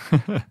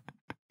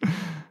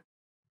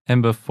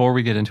 And before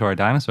we get into our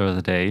dinosaur of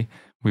the day,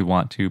 we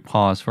want to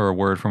pause for a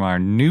word from our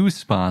new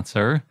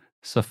sponsor,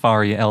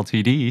 Safari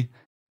Ltd.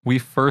 We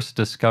first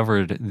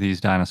discovered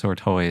these dinosaur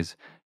toys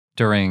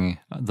during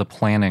the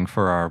planning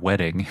for our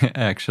wedding,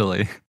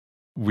 actually.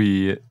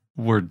 We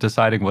were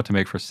deciding what to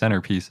make for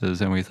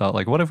centerpieces, and we thought,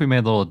 like, what if we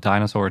made little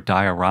dinosaur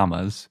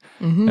dioramas?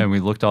 And we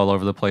looked all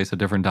over the place at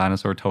different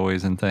dinosaur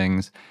toys and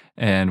things,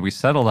 and we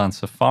settled on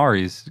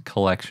Safari's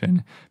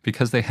collection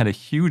because they had a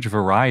huge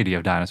variety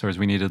of dinosaurs.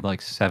 We needed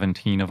like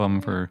 17 of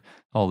them for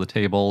all the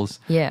tables.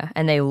 Yeah,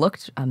 and they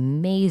looked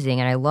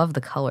amazing, and I love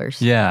the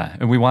colors. Yeah,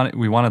 and we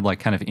wanted like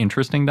kind of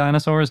interesting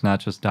dinosaurs,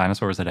 not just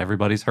dinosaurs that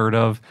everybody's heard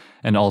of,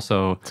 and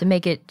also To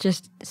make it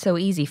just so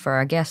easy for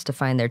our guests to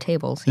find their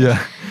tables.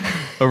 yeah.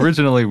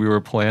 Originally, we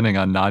were planning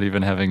on not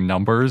even having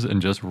numbers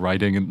and just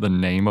writing the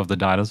name of the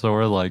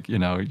dinosaur, like, you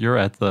know, you're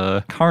at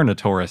the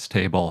Carnotaurus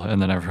table. And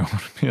then everyone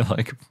would be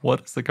like,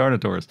 what is the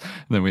Carnotaurus?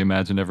 And then we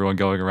imagined everyone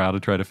going around to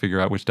try to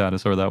figure out which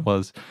dinosaur that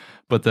was.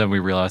 But then we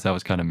realized that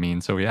was kind of mean,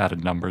 so we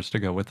added numbers to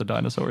go with the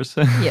dinosaurs.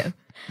 Yeah.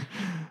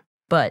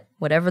 But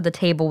whatever the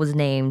table was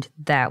named,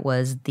 that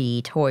was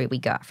the toy we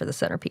got for the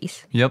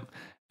centerpiece. Yep.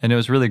 And it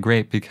was really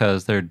great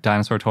because their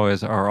dinosaur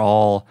toys are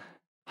all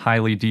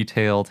highly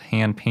detailed,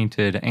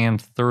 hand-painted, and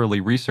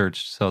thoroughly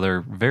researched, so they're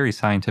very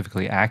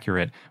scientifically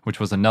accurate, which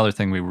was another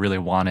thing we really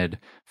wanted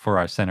for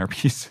our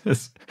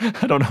centerpieces.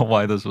 I don't know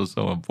why this was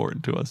so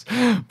important to us,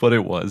 but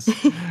it was.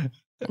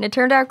 And it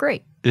turned out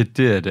great. It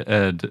did,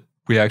 and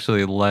we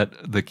actually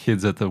let the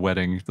kids at the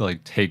wedding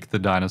like take the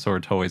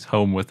dinosaur toys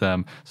home with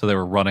them, so they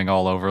were running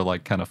all over,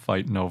 like kind of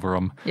fighting over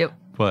them. Yep.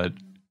 But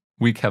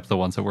we kept the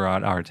ones that were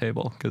at our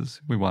table because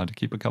we wanted to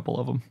keep a couple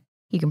of them.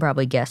 You can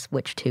probably guess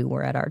which two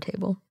were at our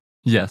table.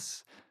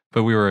 Yes,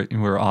 but we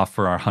were off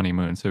for our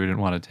honeymoon, so we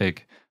didn't want to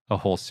take a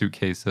whole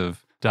suitcase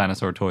of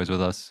dinosaur toys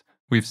with us.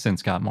 We've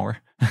since got more.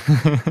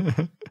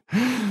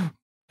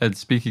 And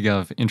speaking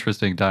of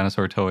interesting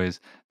dinosaur toys,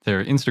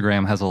 their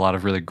Instagram has a lot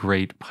of really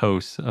great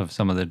posts of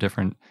some of the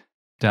different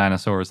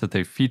dinosaurs that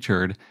they've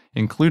featured,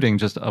 including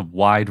just a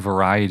wide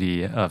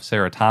variety of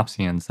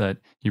ceratopsians that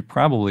you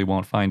probably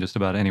won't find just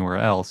about anywhere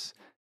else.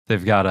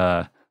 They've got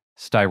a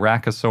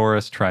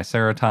Styracosaurus,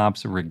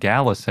 Triceratops,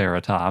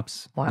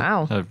 Regaloceratops.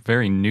 Wow. A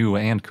very new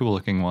and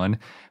cool-looking one.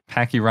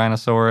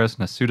 Pachyrhinosaurus,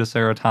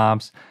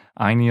 Nasutoceratops,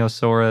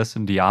 Einiosaurus,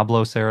 and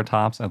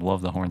Diabloceratops. I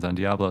love the horns on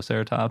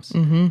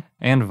Diabloceratops.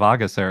 And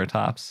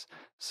Vagaceratops.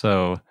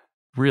 So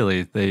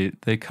really,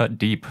 they cut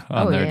deep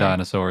on their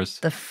dinosaurs.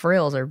 The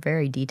frills are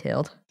very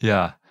detailed.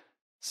 Yeah.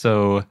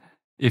 So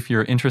if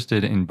you're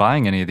interested in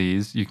buying any of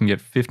these, you can get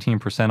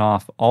 15%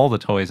 off all the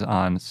toys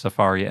on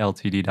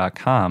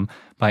safariltd.com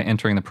by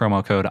entering the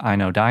promo code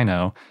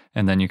IKnowDino,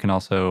 and then you can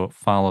also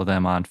follow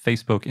them on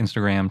Facebook,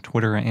 Instagram,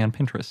 Twitter, and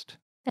Pinterest.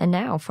 And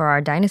now for our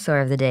dinosaur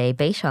of the day,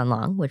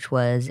 Beishanlong, which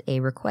was a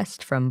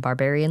request from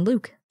Barbarian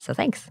Luke. So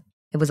thanks.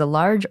 It was a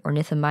large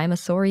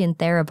ornithomimosaurian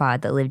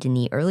theropod that lived in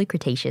the early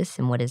Cretaceous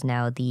in what is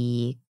now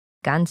the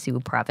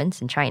Gansu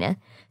province in China.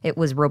 It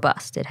was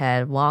robust. It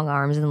had long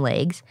arms and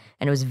legs,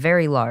 and it was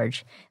very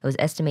large. It was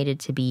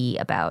estimated to be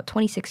about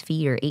 26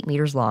 feet or 8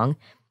 meters long,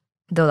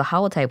 though the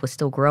holotype was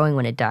still growing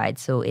when it died,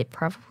 so it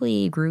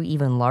probably grew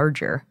even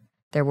larger.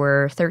 There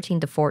were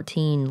 13 to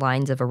 14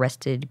 lines of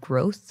arrested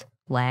growth,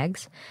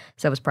 lags,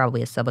 so it was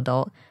probably a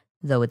subadult,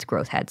 though its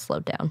growth had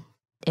slowed down.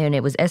 And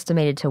it was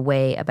estimated to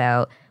weigh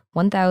about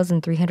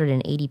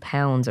 1,380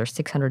 pounds or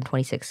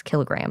 626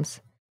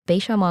 kilograms.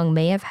 Beishanlong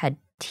may have had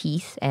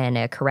teeth and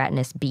a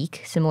keratinous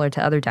beak similar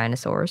to other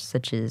dinosaurs,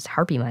 such as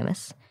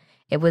Harpymimus.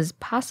 It was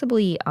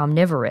possibly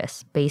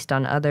omnivorous, based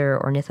on other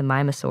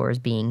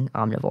ornithomimosaurs being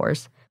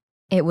omnivores.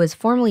 It was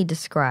formally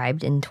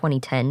described in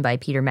 2010 by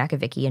Peter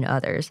Makovicky and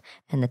others,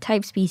 and the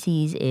type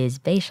species is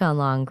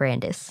Beishanlong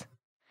grandis.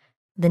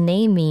 The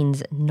name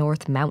means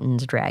North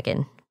Mountains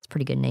dragon. It's a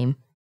pretty good name.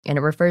 And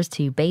it refers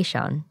to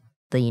Beishan,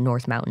 the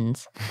North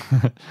Mountains.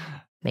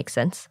 Makes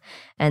sense.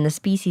 And the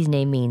species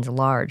name means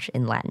large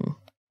in Latin.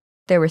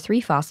 There were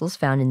 3 fossils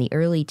found in the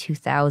early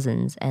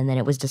 2000s, and then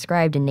it was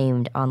described and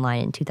named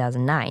online in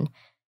 2009.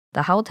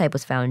 The holotype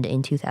was found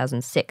in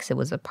 2006. It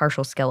was a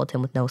partial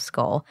skeleton with no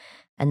skull.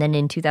 And then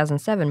in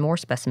 2007, more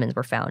specimens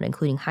were found,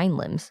 including hind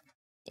limbs.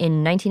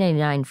 In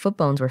 1999, foot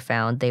bones were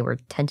found. They were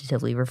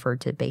tentatively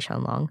referred to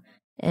Beishanlong.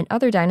 And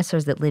other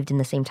dinosaurs that lived in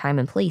the same time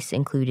and place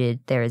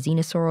included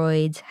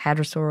therizzinosauroids,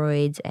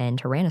 hadrosauroids,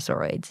 and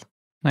tyrannosauroids.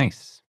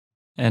 Nice.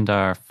 And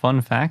our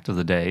fun fact of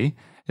the day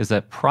is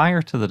that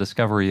prior to the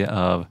discovery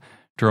of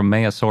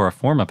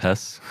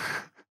Dromaeosauriformipes,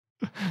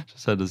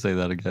 just had to say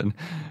that again,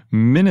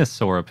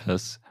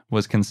 Minisauropus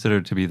was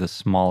considered to be the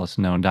smallest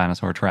known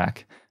dinosaur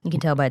track. You can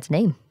tell by its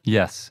name.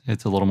 Yes,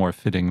 it's a little more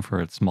fitting for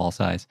its small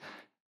size.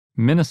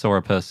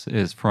 Minisauropus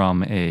is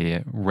from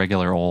a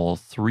regular old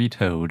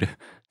 3-toed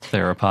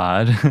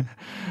theropod,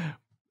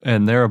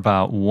 and they're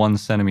about 1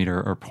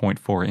 centimeter or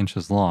 0.4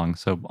 inches long,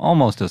 so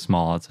almost as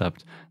small,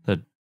 except that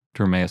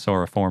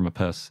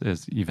Dromaeosauriformipes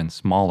is even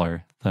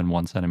smaller than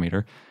 1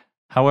 centimeter.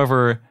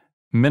 However,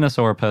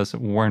 Minisauropus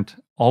weren't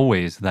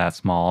always that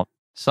small.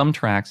 Some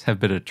tracks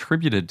have been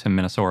attributed to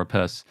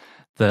Minisauropus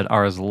that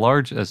are as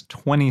large as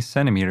 20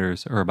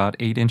 centimeters or about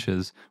 8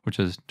 inches, which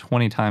is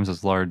 20 times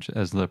as large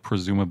as the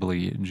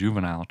presumably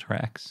juvenile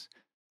tracks.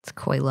 It's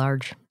quite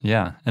large.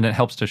 Yeah, and it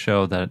helps to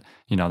show that,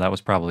 that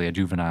was probably a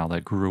juvenile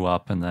that grew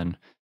up and then,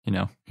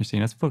 you're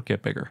seeing its foot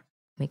get bigger.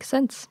 Makes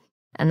sense.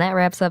 And that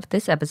wraps up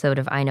this episode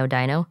of I Know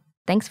Dino.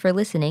 Thanks for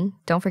listening.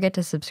 Don't forget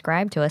to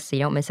subscribe to us so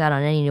you don't miss out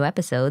on any new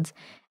episodes.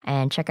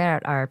 And check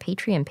out our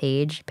Patreon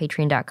page,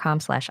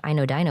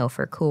 patreon.com/iknowdino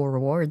for cool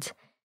rewards.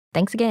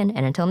 Thanks again,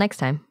 and until next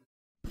time.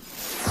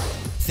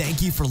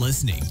 Thank you for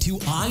listening to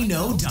I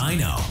Know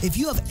Dino. If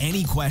you have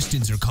any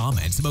questions or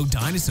comments about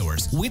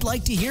dinosaurs, we'd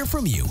like to hear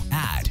from you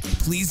at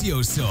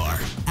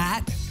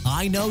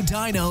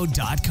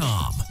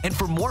plesiosaur@iknowdino.com. And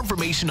for more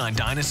information on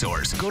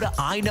dinosaurs, go to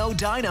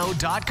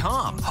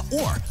iknowdino.com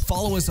or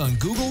follow us on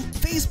Google,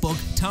 Facebook,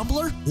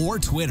 Tumblr, or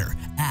Twitter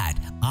at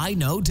I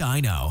Know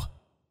Dino.